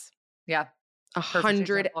 Yeah. Yes. Yeah. Perfect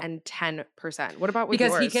example. 110%. What about with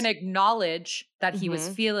Because he yours? can acknowledge that he was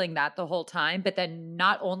Mhm. feeling that the whole time, but then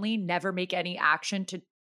not only never make any action to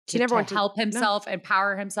He never went to help no. himself,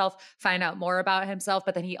 empower himself, find out more about himself,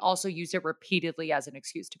 but then he also used it repeatedly as an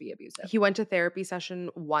excuse to be abusive. He went to therapy session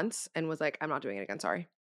once and was like, "I'm not doing it again, sorry."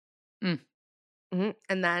 Mm. Mhm,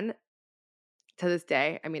 and then to this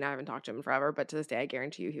day, I mean, I haven't talked to him in forever, but to this day, I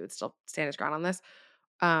guarantee you he would still stand his ground on this.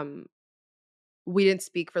 Um, we didn't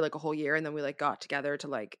speak for, like, a whole year, and then we, like, got together to,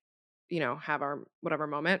 like, have our whatever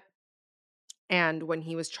moment, and when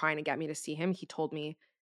he was trying to get me to see him, he told me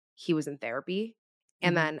he was in therapy,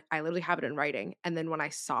 and Mhm. then I literally have it in writing, and then when I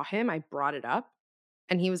saw him, I brought it up,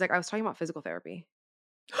 and he was like, "I was talking about physical therapy."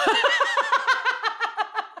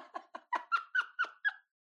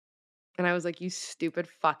 And I was like, "You stupid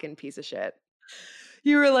fucking piece of shit."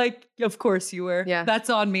 You were like, "Of course you were. Yeah. That's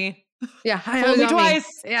on me. Yeah, it Fool was me on me.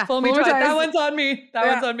 twice. Yeah, Fool me fool me twice. That twice. one's on me. That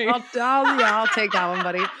Yeah, one's on me." I'll take that one,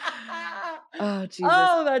 buddy. Oh, Jesus.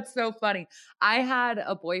 Oh, that's so funny. I had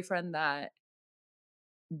a boyfriend that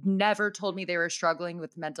never told me they were struggling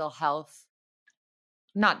with mental health.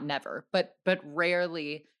 Not never, but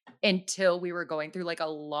rarely until we were going through like a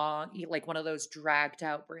long like one of those dragged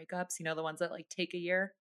out breakups, the ones that like take a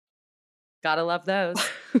year. Gotta love those.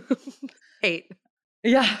 Hate.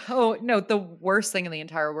 Yeah. Oh, no, the worst thing in the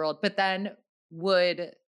entire world. But then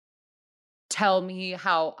would tell me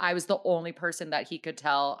how I was the only person that he could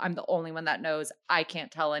tell. I'm the only one that knows. I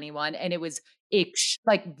can't tell anyone. And it was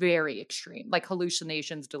like very extreme, like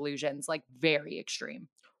hallucinations, delusions, like very extreme.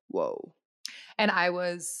 Whoa. And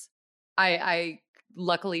I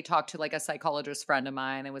luckily talked to like a psychologist friend of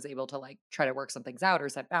mine and was able to like try to work some things out or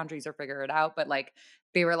set boundaries or figure it out. But like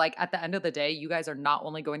they were like, at the end of the day, you guys are not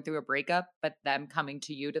only going through a breakup, but them coming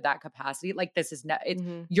to you to that capacity. Like this is not,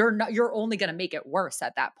 Mhm. you're only going to make it worse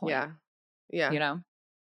at that point, Yeah. Yeah. you know?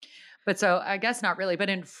 But so I guess not really. But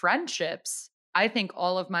in friendships, I think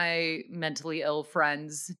all of my mentally ill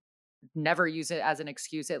friends never use it as an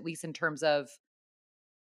excuse, at least in terms of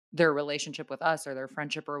their relationship with us or their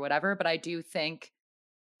friendship or whatever. But I do think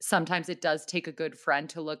sometimes it does take a good friend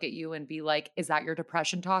to look at you and be like, is that your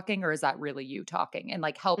depression talking or is that really you talking? And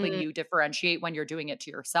like helping Mm, you differentiate when you're doing it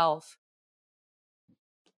to yourself.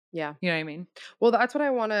 yeah. You know what I mean? Well, that's what I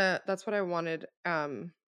wanted,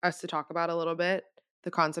 us to talk about a little bit,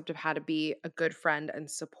 the concept of how to be a good friend and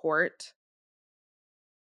support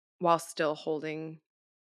while still holding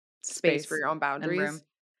space for Space your own and room. boundaries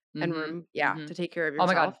and Mhm. room, yeah, Mhm. to take care of Oh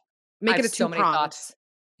my yourself. God. I Make it have a so many two-pronged. thoughts.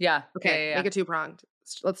 Yeah. Yeah. Okay, Yeah. make Yeah. it two-pronged.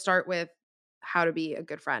 Let's start with how to be a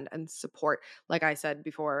good friend and support. Like I said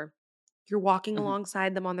before, you're walking Mhm.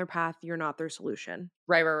 alongside them on their path, you're not their solution.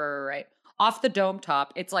 Right, right, right, right, right. Off the dome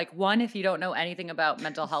top, it's like one, if you don't know anything about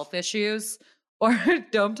mental health issues, or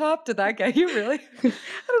dome top, did that get you really? I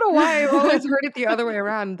don't know why I've always heard it the other way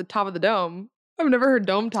around, the top of the dome. I've never heard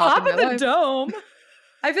dome top Top in my of the life. dome?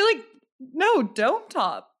 I feel like no, dome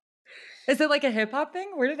top. Is it like a hip hop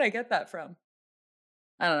thing? Where did I get that from?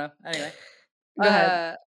 I don't know. Anyway. Go ahead.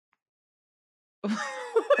 Uh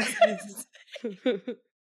what was I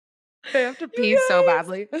I have to pee so You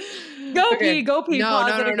badly. guys, Okay. go pee, No, pause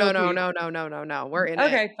no, it no, and go no, no, pee. no, no, no, no, no. We're in it.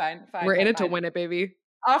 Okay, fine, fine, We're in fine, it to fine. win it, baby.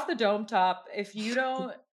 Off the dome top, if you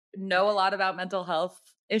don't know a lot about mental health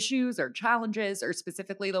issues or challenges, or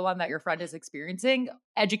specifically the one that your friend is experiencing,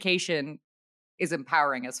 education is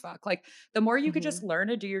empowering as fuck. Like the more you could just Mhm. learn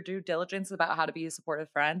and do your due diligence about how to be a supportive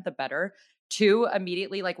friend, the better. Two,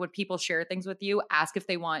 immediately, like when people share things with you, ask if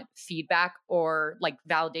they want feedback or like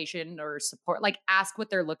validation or support. Like ask what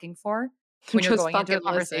they're looking for when you're Just going into a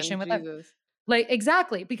fucking listen, conversation with them. Jesus. Like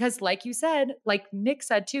exactly, because like you said, like Nick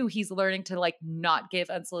said too, he's learning to like not give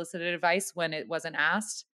unsolicited advice when it wasn't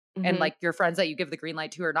asked. And Mhm. like your friends that you give the green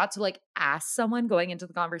light to or not to like ask someone going into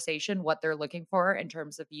the conversation what they're looking for in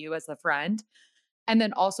terms of you as a friend. And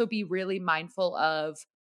then also be really mindful of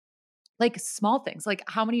Like, small things, like,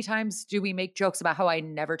 how many times do we make jokes about how I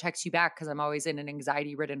never text you back because 'cause I'm always in an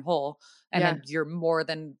anxiety-ridden hole, and Yeah. then you're more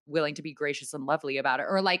than willing to be gracious and lovely about it,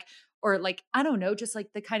 or, like, I don't know, just,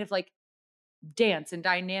 like, the kind of, like, dance and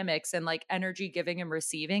dynamics and, like, energy giving and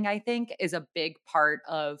receiving, I think, is a big part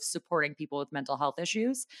of supporting people with mental health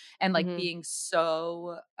issues, and, like, Mhm. being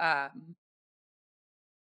so,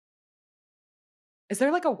 is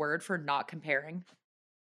there, like, a word for not comparing?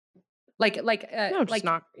 No, just Like,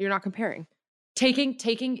 not you're not comparing.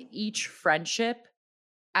 taking each friendship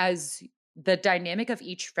as the dynamic of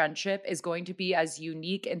each friendship is going to be as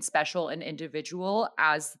unique and special and individual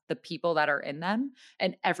as the people that are in them.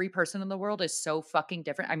 And every person in the world is so fucking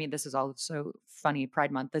different. I mean, this is all so funny,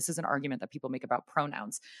 Pride Month. This is an argument that people make about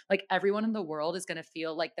pronouns. Like, everyone in the world is going to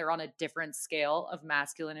feel like they're on a different scale of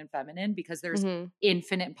masculine and feminine because there's Mhm.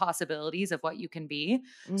 infinite possibilities of what you can be.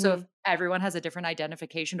 So if Mhm. everyone has a different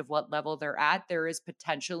identification of what level they're at, there is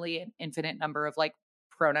potentially an infinite number of like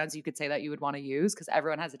pronouns you could say that you would want to use because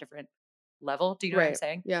everyone has a different level. Do you know what I'm Right.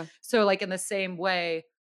 saying? Yeah. So, like, in the same way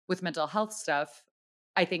with mental health stuff,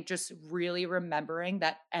 I think just really remembering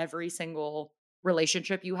that every single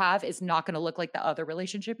relationship you have is not going to look like the other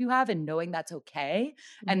relationship you have and knowing that's okay.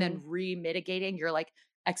 And then Mhm. remitigating your like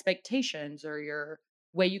expectations or your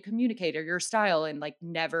way you communicate or your style and like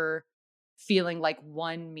never feeling like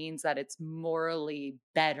one means that it's morally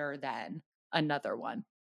better than another one.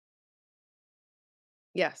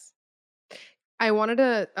 Yes. I wanted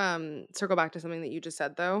to, circle back to something that you just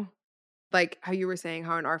said, though. Like, how you were saying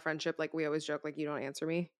how in our friendship, like, we always joke, like, "You don't answer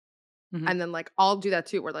me." Mhm. And then, like, I'll do that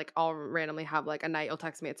too, where, like, I'll randomly have, like, a night you'll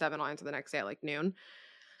text me at 7, I'll answer the next day at, like, noon.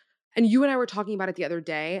 And you and I were talking about it the other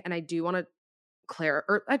day, and I do wanna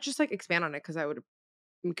just, like, expand on it because I'm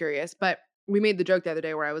curious, but we made the joke the other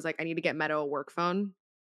day where I was like, "I need to get Meadow a work phone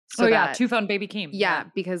Oh so yeah, that." two phone baby Keem. Yeah. Yeah,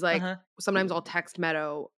 because, like, Uh-huh. sometimes I'll text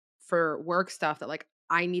Meadow for work stuff that, like,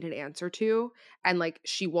 I need an answer to, and, like,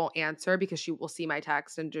 she won't answer because she will see my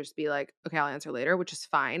text and just be like, "Okay, I'll answer later," which is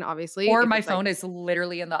fine, obviously, Or if my it's, like. phone is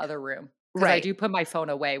literally in the other room because I Right. do put my phone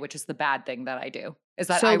away, which is the bad thing that I do, is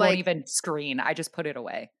that So, I won't like. even screen, I just put it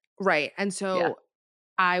away. Right, and Yeah. so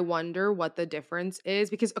I wonder what the difference is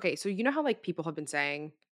because okay, so you know how, like, people have been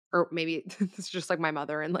saying or maybe it's just, like, my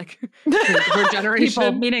mother and, like, her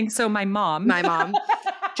People, generation, meaning so my mom. my mom,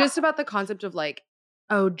 just about the concept of, like,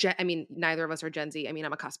 oh, Gen I mean, neither of us are Gen Z, I mean,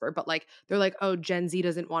 I'm a cusper, but, like, they're like, "Oh, Gen Z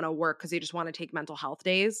doesn't wanna work because they just wanna take mental health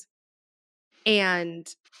days."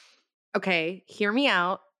 And, okay, hear me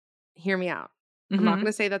out. I'm not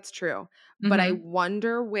gonna Mhm, say that's true, but I mhm.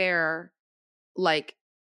 wonder where, like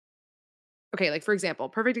okay, like, for example,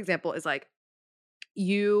 perfect example is, like,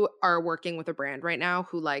 you are working with a brand right now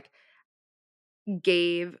who, like,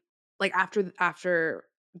 gave like, after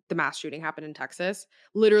the mass shooting happened in Texas,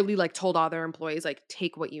 literally, like, told all their employees, like,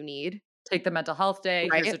 "Take what you need." Take the mental health day,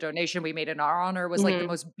 here's Right? a donation we made in our honor, was like the Mhm.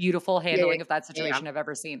 most beautiful Yeah, yeah, handling of that yeah, yeah. situation I've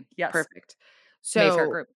ever seen. Yes. Perfect. Mayfair So,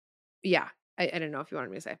 Group. yeah, I didn't know if you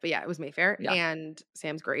wanted me to say, but yeah, it was Mayfair, Yeah. and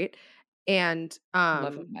Sam's great, and,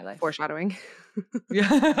 Love of my life. foreshadowing. Yeah.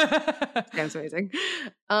 Sam's amazing.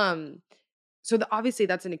 Um, so obviously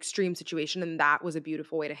that's an extreme situation, and that was a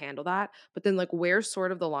beautiful way to handle that, but then, like, where's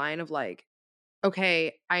sort of the line of, like,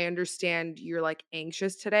 "Okay, I understand you're, like,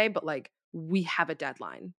 anxious today, but, like, we have a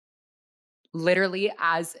deadline." Literally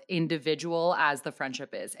as individual as the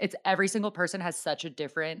friendship is. It's every single person has such a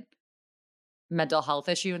different mental health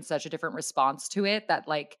issue and such a different response to it that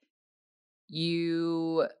like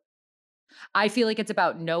you I feel like it's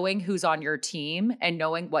about knowing who's on your team and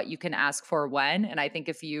knowing what you can ask for when, and I think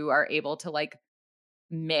if you are able to like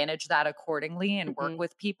manage that accordingly and work Mhm.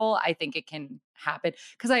 with people, I think it can happen.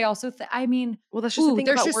 Because I mean, Well, that's just the ooh, thing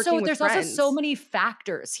about working with there's also so friends. many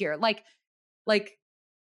factors here. Like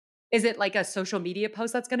is it like a social media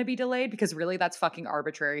post that's gonna be delayed? Because really that's fucking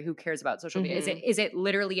arbitrary. Who cares about social media? Mhm. Is it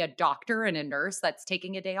literally a doctor and a nurse that's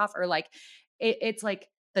taking a day off? Or like it's like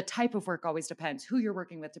the type of work always depends. Who you're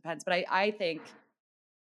working with depends. But I think,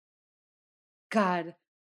 God,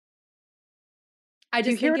 I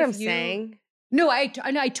Do you just hear think what if I'm you saying? no, I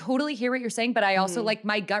totally hear what you're saying, but I also Mhm. like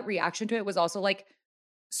my gut reaction to it was also like,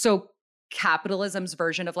 so capitalism's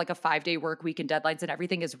version of like a 5-day work week and deadlines and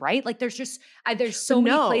everything is right. Like there's But so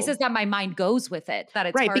many places no. that my mind goes with it that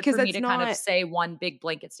it's Right, hard because for me that's to kind of not. say one big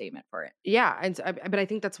blanket statement for it. Yeah, and so but I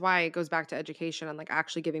think that's why it goes back to education and, like,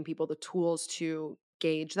 actually giving people the tools to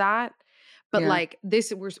gauge that. But, Yeah. like,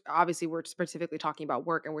 this obviously, we're specifically talking about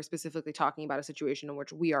work, and we're specifically talking about a situation in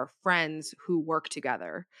which we are friends who work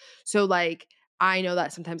together. So, like, I know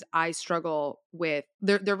that sometimes I struggle with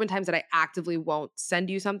there have been times that I actively won't send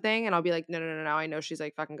you something, and I'll be like, "No, no, no, no, I know she's,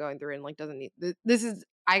 like, fucking going through and, like, doesn't need this is."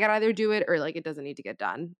 I gotta either do it or like it doesn't need to get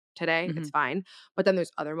done today. It's Mhm. fine. But then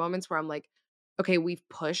there's other moments where I'm like, okay, we've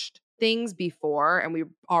pushed things before and we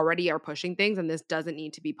already are pushing things and this doesn't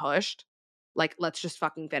need to be pushed. Like, let's just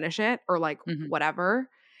fucking finish it or like Mhm. whatever.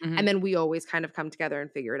 And Mhm. then we always kind of come together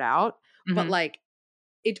and figure it out. But Mhm. like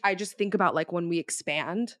I just think about like when we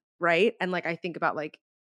expand, right? And like I think about like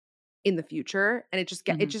in the future and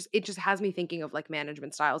Mhm. it just has me thinking of like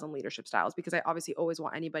management styles and leadership styles because I obviously always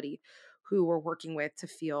want anybody who we're working with to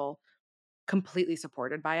feel completely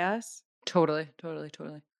supported by us. Totally, totally,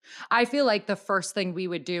 totally. I feel like the first thing we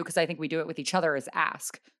would do, because I think we do it with each other, is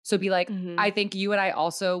ask. So be like, I Mhm. think you and I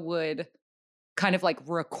also would kind of like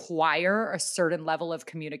require a certain level of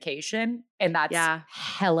communication. And that's Yeah.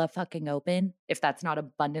 hella fucking open if that's not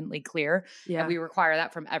abundantly clear. And Yeah. we require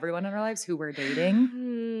that from everyone in our lives who we're dating,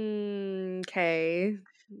 Okay.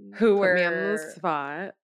 who Put me on the we're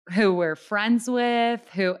spot. who we're friends with,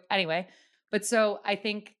 who anyway. But so I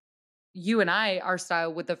think you and I, our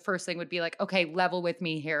style with the first thing would be like, okay, level with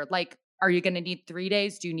me here. Like, are you going to need 3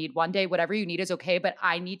 days? Do you need 1 day? Whatever you need is okay. But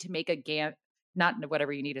I need to make a not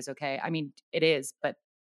whatever you need is okay. I mean, it is, but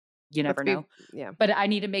you Let's never know. be yeah. But I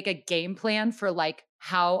need to make a game plan for like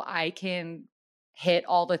how I can hit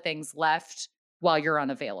all the things left while you're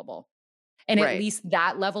unavailable. And at Right. least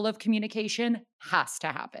that level of communication has to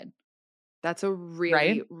happen. That's a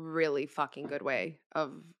really, Right? really fucking good way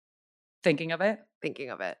of Thinking of it. thinking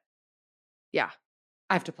of it. Yeah.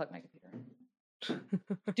 I have to plug my computer in.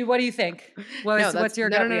 What do you think? No, that's What's your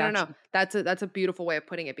no, no, gut no, no, no. reaction? That's a beautiful way of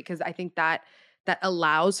putting it because I think that that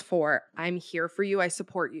allows for I'm here for you, I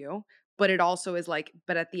support you, but it also is like,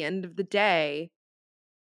 but at the end of the day,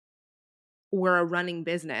 we're a running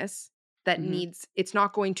business that Mhm. needs it's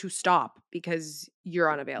not going to stop because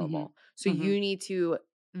you're Mhm. unavailable. So Mhm. you need to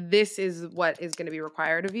this is what is going to be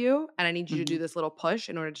required of you and I need you to do Mhm. this little push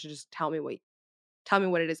in order to just tell me what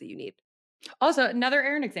it is that you need. Also, another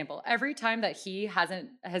Aaron example. Every time that he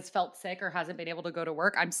has felt sick or hasn't been able to go to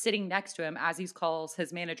work, I'm sitting next to him as he calls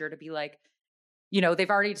his manager to be like, they've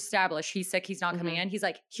already established he's sick, he's not coming Mhm. in. He's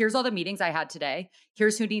like, here's all the meetings I had today.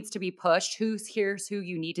 Here's who needs to be pushed. Here's who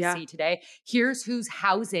you need to Yeah. see today. Here's whose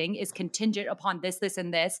housing is contingent upon this, this,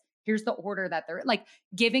 and this. Here's the order that they're like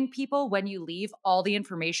giving people when you leave all the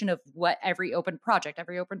information of what every open project,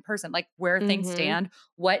 every open person, like where things Mhm. stand,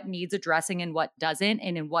 what needs addressing and what doesn't,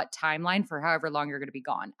 and in what timeline for however long you're going to be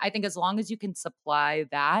gone. I think as long as you can supply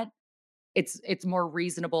that, it's more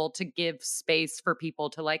reasonable to give space for people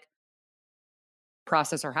to like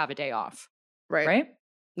process or have a day off. Right. Right?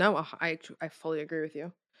 No, I fully agree with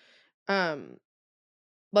you. Um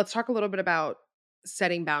let's talk a little bit about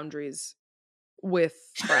setting boundaries with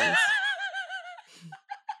friends.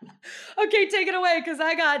 Okay, take it away because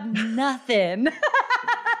I got nothing.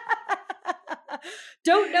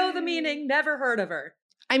 Don't know the meaning, never heard of her.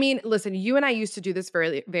 I mean, listen, you and I used to do this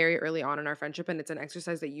very, very early on in our friendship, and it's an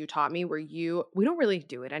exercise that you taught me where we don't really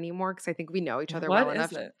do it anymore because I think we know each other What well is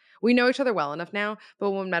enough. it? We know each other well enough now.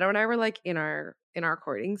 But when Meadow and I were like in our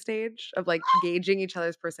courting stage of like gauging each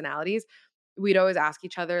other's personalities, we'd always ask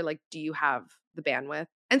each other, like, do you have the bandwidth?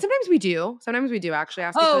 And sometimes we do. Sometimes we do actually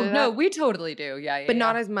ask each Oh, other no, that, we totally do. Yeah, yeah, but yeah.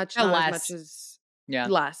 not as much Less. as Yeah,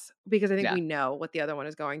 less because I think yeah. we know what the other one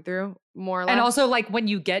is going through more or And less. also, like, when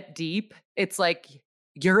you get deep, it's like,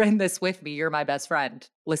 "You're in this with me, you're my best friend.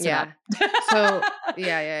 Listen Yeah. up." So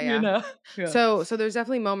yeah, yeah, You yeah. know? Yeah. So there's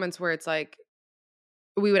definitely moments where it's like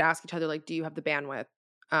we would ask each other like, "Do you have the bandwidth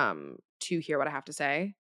to hear what I have to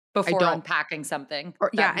say?" I Before don't unpacking something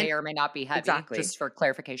or yeah, that and may or may not be heavy, exactly. just for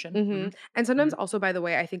clarification. Mhm, Mhm. And sometimes mhm. also by the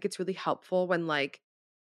way, I think it's really helpful when like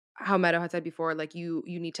how Meadow had said before, like you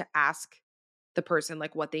need to ask the person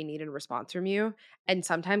like what they need in response from you. And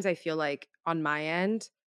sometimes I feel like on my end,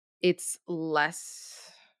 it's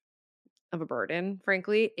less of a burden,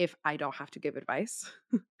 frankly, if I don't have to give advice.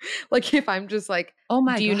 Like, if I'm just like, Oh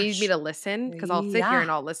my "Do you need me gosh. to listen? Because 'Cause I'll sit here Yeah. and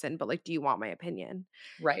I'll listen, but, like, do you want my opinion?"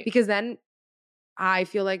 Right. Because then I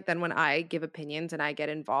feel like then when I give opinions and I get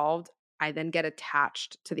involved, I then get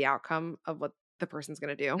attached to the outcome of what the person's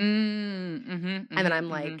gonna do. Mhm, And then mhm, I'm mhm,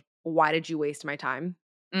 like, "Why did you waste my time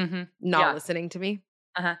mhm. not Yeah, listening to me?"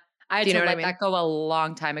 uh-huh. I had Do you to know what I let that mean? go a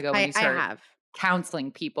long time ago when you I start have.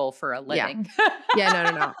 counseling people for a Yeah. living. Yeah, no,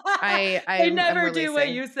 no, no. They I'm never do what releasing.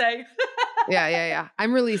 you say. Yeah, yeah, yeah.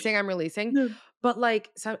 I'm releasing. Yeah. But, like,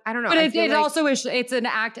 so I don't know, But I it feel it like also is it's an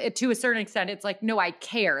act to a certain extent, it's like, "No, I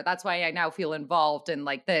care. That's why I now feel involved in,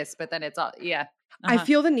 like, this," but then it's all yeah. Uh-huh.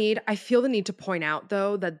 I feel the need to point out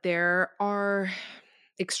though that there are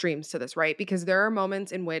extremes to this, right? Because there are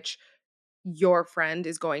moments in which your friend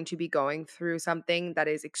is going to be going through something that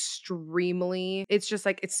is extremely it's just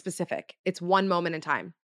like it's specific. It's one moment in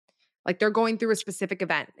time. Like, they're going through a specific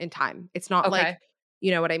event in time. It's not like Okay. you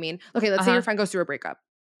know what I mean? Okay, let's say your Uh-huh. friend goes through a breakup.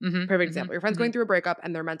 Mhm, Perfect mhm, example. Your friend's going mhm, through a breakup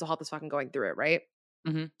and their mental health is fucking going through it, right?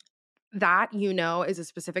 mhm, That, is a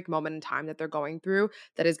specific moment in time that they're going through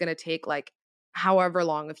that is gonna take, like, however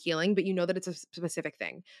long of healing, but you know that it's a specific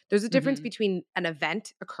thing. There's a difference mhm, between an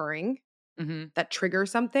event occurring mhm, that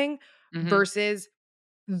triggers something mhm, versus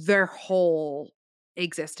their whole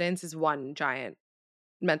existence is one giant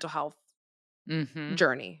mental health mhm,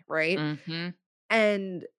 journey, right? mhm.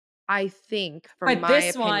 And I think, from But my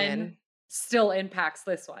this one opinion, still impacts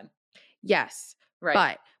this one. yes, Right.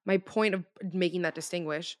 but my point of making that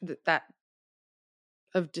distinguish that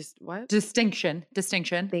of just what? Distinction,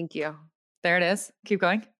 distinction. Thank you. There it is. Keep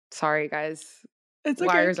going. Sorry, guys. It's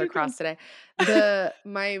okay, Wires are keep going. crossed today.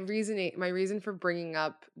 My reason for bringing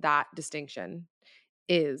up that distinction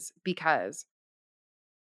is because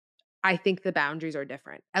I think the boundaries are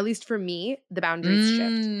different. At least for me, the boundaries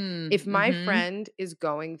shift. If my Mhm. friend is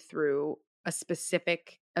going through a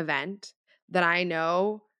specific event that I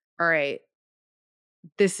know, all right,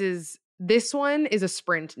 this one is a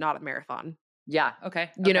sprint, not a marathon. Yeah,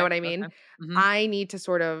 okay, You know okay, what I okay. mean? Mhm. I need to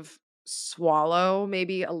sort of swallow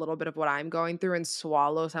maybe a little bit of what I'm going through and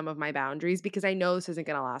swallow some of my boundaries because I know this isn't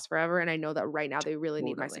going to last forever and I know that right now they really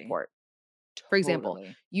need my Totally, support. For example,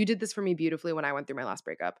 totally, you did this for me beautifully when I went through my last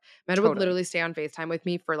breakup. Meta would totally. literally stay on FaceTime with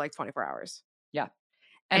me for like 24 hours. Yeah,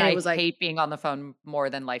 and And it I was like hate being on the phone more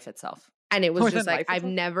than life itself. and it was More just than like life I've itself?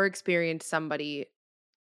 never experienced somebody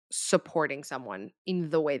supporting someone in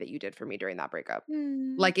the way that you did for me during that breakup.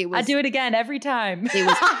 Mm. Like it I'd do was it again every time. it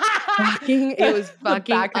was it was The fucking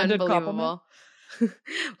backhanded compliment. unbelievable.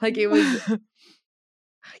 Like it was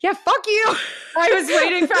yeah, fuck you. I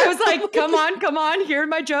was like, come on, hear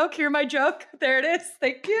my joke, hear my joke. There it is.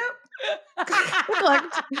 Thank you.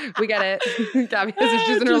 Clicked. We get it. Gabby has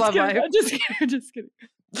issues in her Just love kidding. life. I'm just kidding. Just kidding.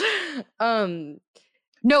 Um,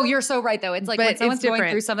 No, you're so right though. It's like when but it's someone's going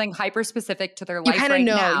through different. something hyper specific to their You life kinda right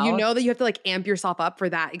know. You now. know that you have to, like, amp yourself up for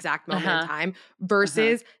that exact moment in Uh-huh. time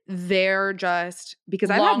Uh-huh. versus they're just because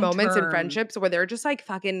I've had Long moments in term. friendships where they're just, like,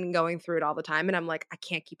 fucking going through it all the time, and I'm like, "I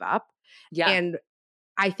can't keep up." Yeah, And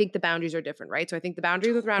I think the boundaries are different, right? So I think the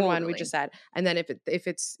boundaries with round 1 we just totally. said, and then if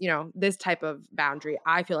it's, this type of boundary,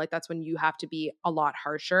 I feel like that's when you have to be a lot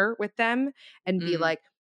harsher with them and be Mm, like,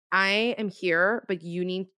 "I am here, but you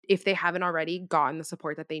need if they haven't already gotten the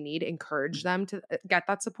support that they need, encourage them to get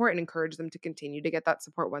that support and encourage them to continue to get that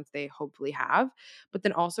support once they hopefully have." But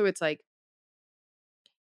then also it's like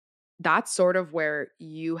that's sort of where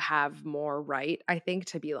you have more right, I think,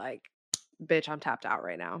 to be like, "Bitch, I'm tapped out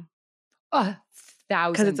right now."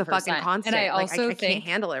 'Cause it's a fucking 1,000%. And I constant, like, also I can't think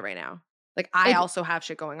handle it right now. Like, I it also have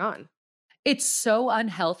shit going on. it's so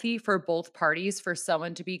unhealthy for both parties for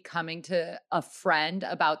someone to be coming to a friend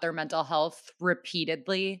about their mental health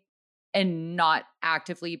repeatedly and not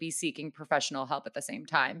actively be seeking professional help at the same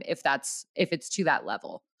time if it's to that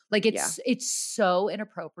level. Like Yeah. it's so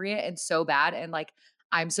inappropriate and so bad and like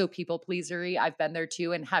I'm so people pleasery. I've been there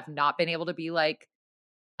too and have not been able to be like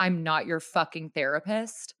I'm not your fucking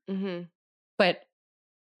therapist. Mhm. But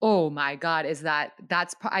oh my god,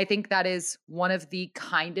 I think that is one of the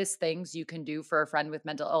kindest things you can do for a friend with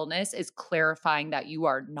mental illness is clarifying that you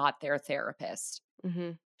are not their therapist.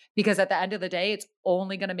 Mhm. Because at the end of the day, it's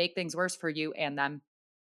only gonna make things worse for you and them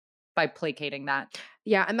by placating that.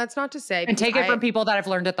 Yeah, and that's not to say And because take it from people that have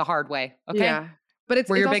learned it the hard way, okay? yeah. But it's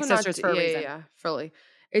We're it's your big also not sisters to for a yeah, yeah, reason. yeah, fully.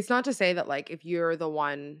 It's not to say that, like, if you're the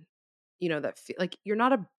one, that like, you're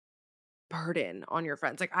not a burden on your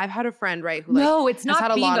friends. Like, I've had a friend, right, who, like, No, it's has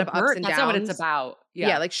had not a being lot a of ups bird. and That's not what it's downs. about.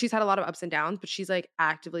 Yeah, Yeah. like, she's had a lot of ups and downs, but she's, like,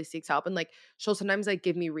 actively seeks help, and, like, she'll sometimes, like,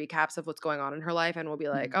 give me recaps of what's going on in her life, and we'll be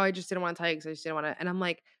like, Mhm, "Oh, I just didn't wanna tell you because I just didn't wanna," and I'm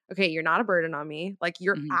like, "Okay, you're not a burden on me. Like,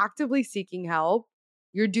 you're mhm. actively seeking help.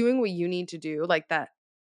 You're doing what you need to do, like, that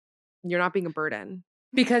you're not being a burden."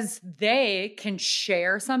 Because they can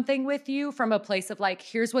share something with you from a place of like,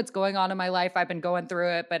 here's what's going on in my life. I've been going through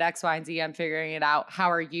it, but X, Y, and Z, I'm figuring it out.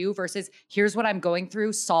 How are you? Versus here's what I'm going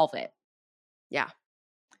through, solve it. Yeah.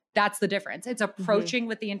 That's the difference. It's Mhm. approaching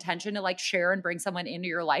with the intention to like share and bring someone into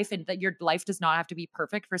your life, and that your life does not have to be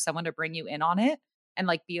perfect for someone to bring you in on it and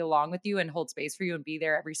like be along with you and hold space for you and be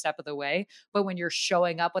there every step of the way. But when you're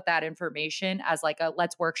showing up with that information as like a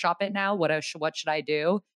let's workshop it now, what should I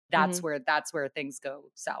do? Mhm. That's where things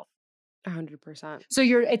go south. 100%. So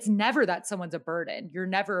it's never that someone's a burden. You're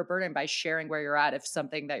never a burden by sharing where you're at if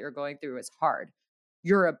something that you're going through is hard.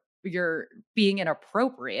 You're being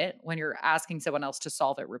inappropriate when you're asking someone else to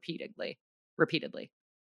solve it repeatedly. Repeatedly.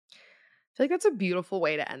 I feel like that's a beautiful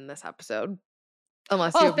way to end this episode.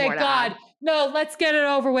 Unless you Oh, have more thank to add. God. No, let's get it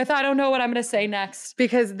over with. I don't know what I'm going to say next.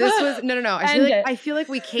 Because this was no. End it. I feel like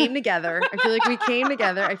we came together.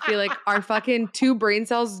 I feel like our fucking 2 brain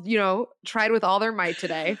cells, tried with all their might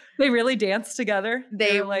today. They really danced together.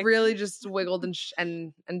 They were like, really just wiggled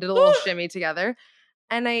and did a little shimmy together.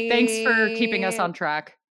 And thanks for keeping us on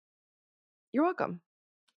track. You're welcome.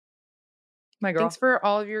 My girl. Thanks for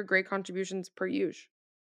all of your great contributions per usual.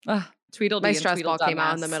 Tweedledee My and stress ball came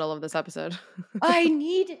out in the Tweedledumbass. middle of this episode. Can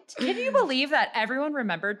you believe that everyone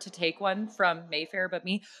remembered to take one from Mayfair but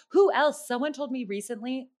me? Who else? Someone told me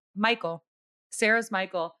recently, Sarah's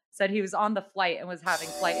Michael said he was on the flight and was having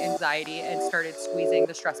flight anxiety and started squeezing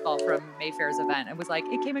the stress ball from Mayfair's event and was like,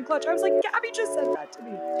 it came in clutch. I was like, Gabby just said that to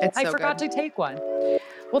me. I forgot to take one.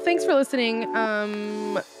 Well, thanks for listening.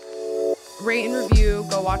 Rate and review.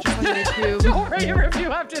 Go watch us on YouTube. Don't rate and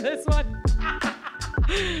review after this one.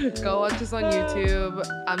 Go watch us on YouTube.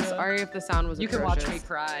 I'm sorry if the sound was atrocious. You can watch me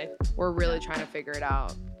cry. We're really trying to figure it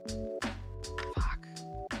out. Fuck.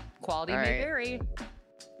 Quality may vary.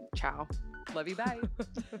 Ciao. Love you, bye.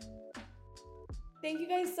 Thank you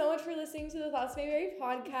guys so much for listening to the Thoughts May Vary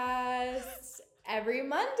podcast every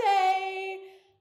Monday.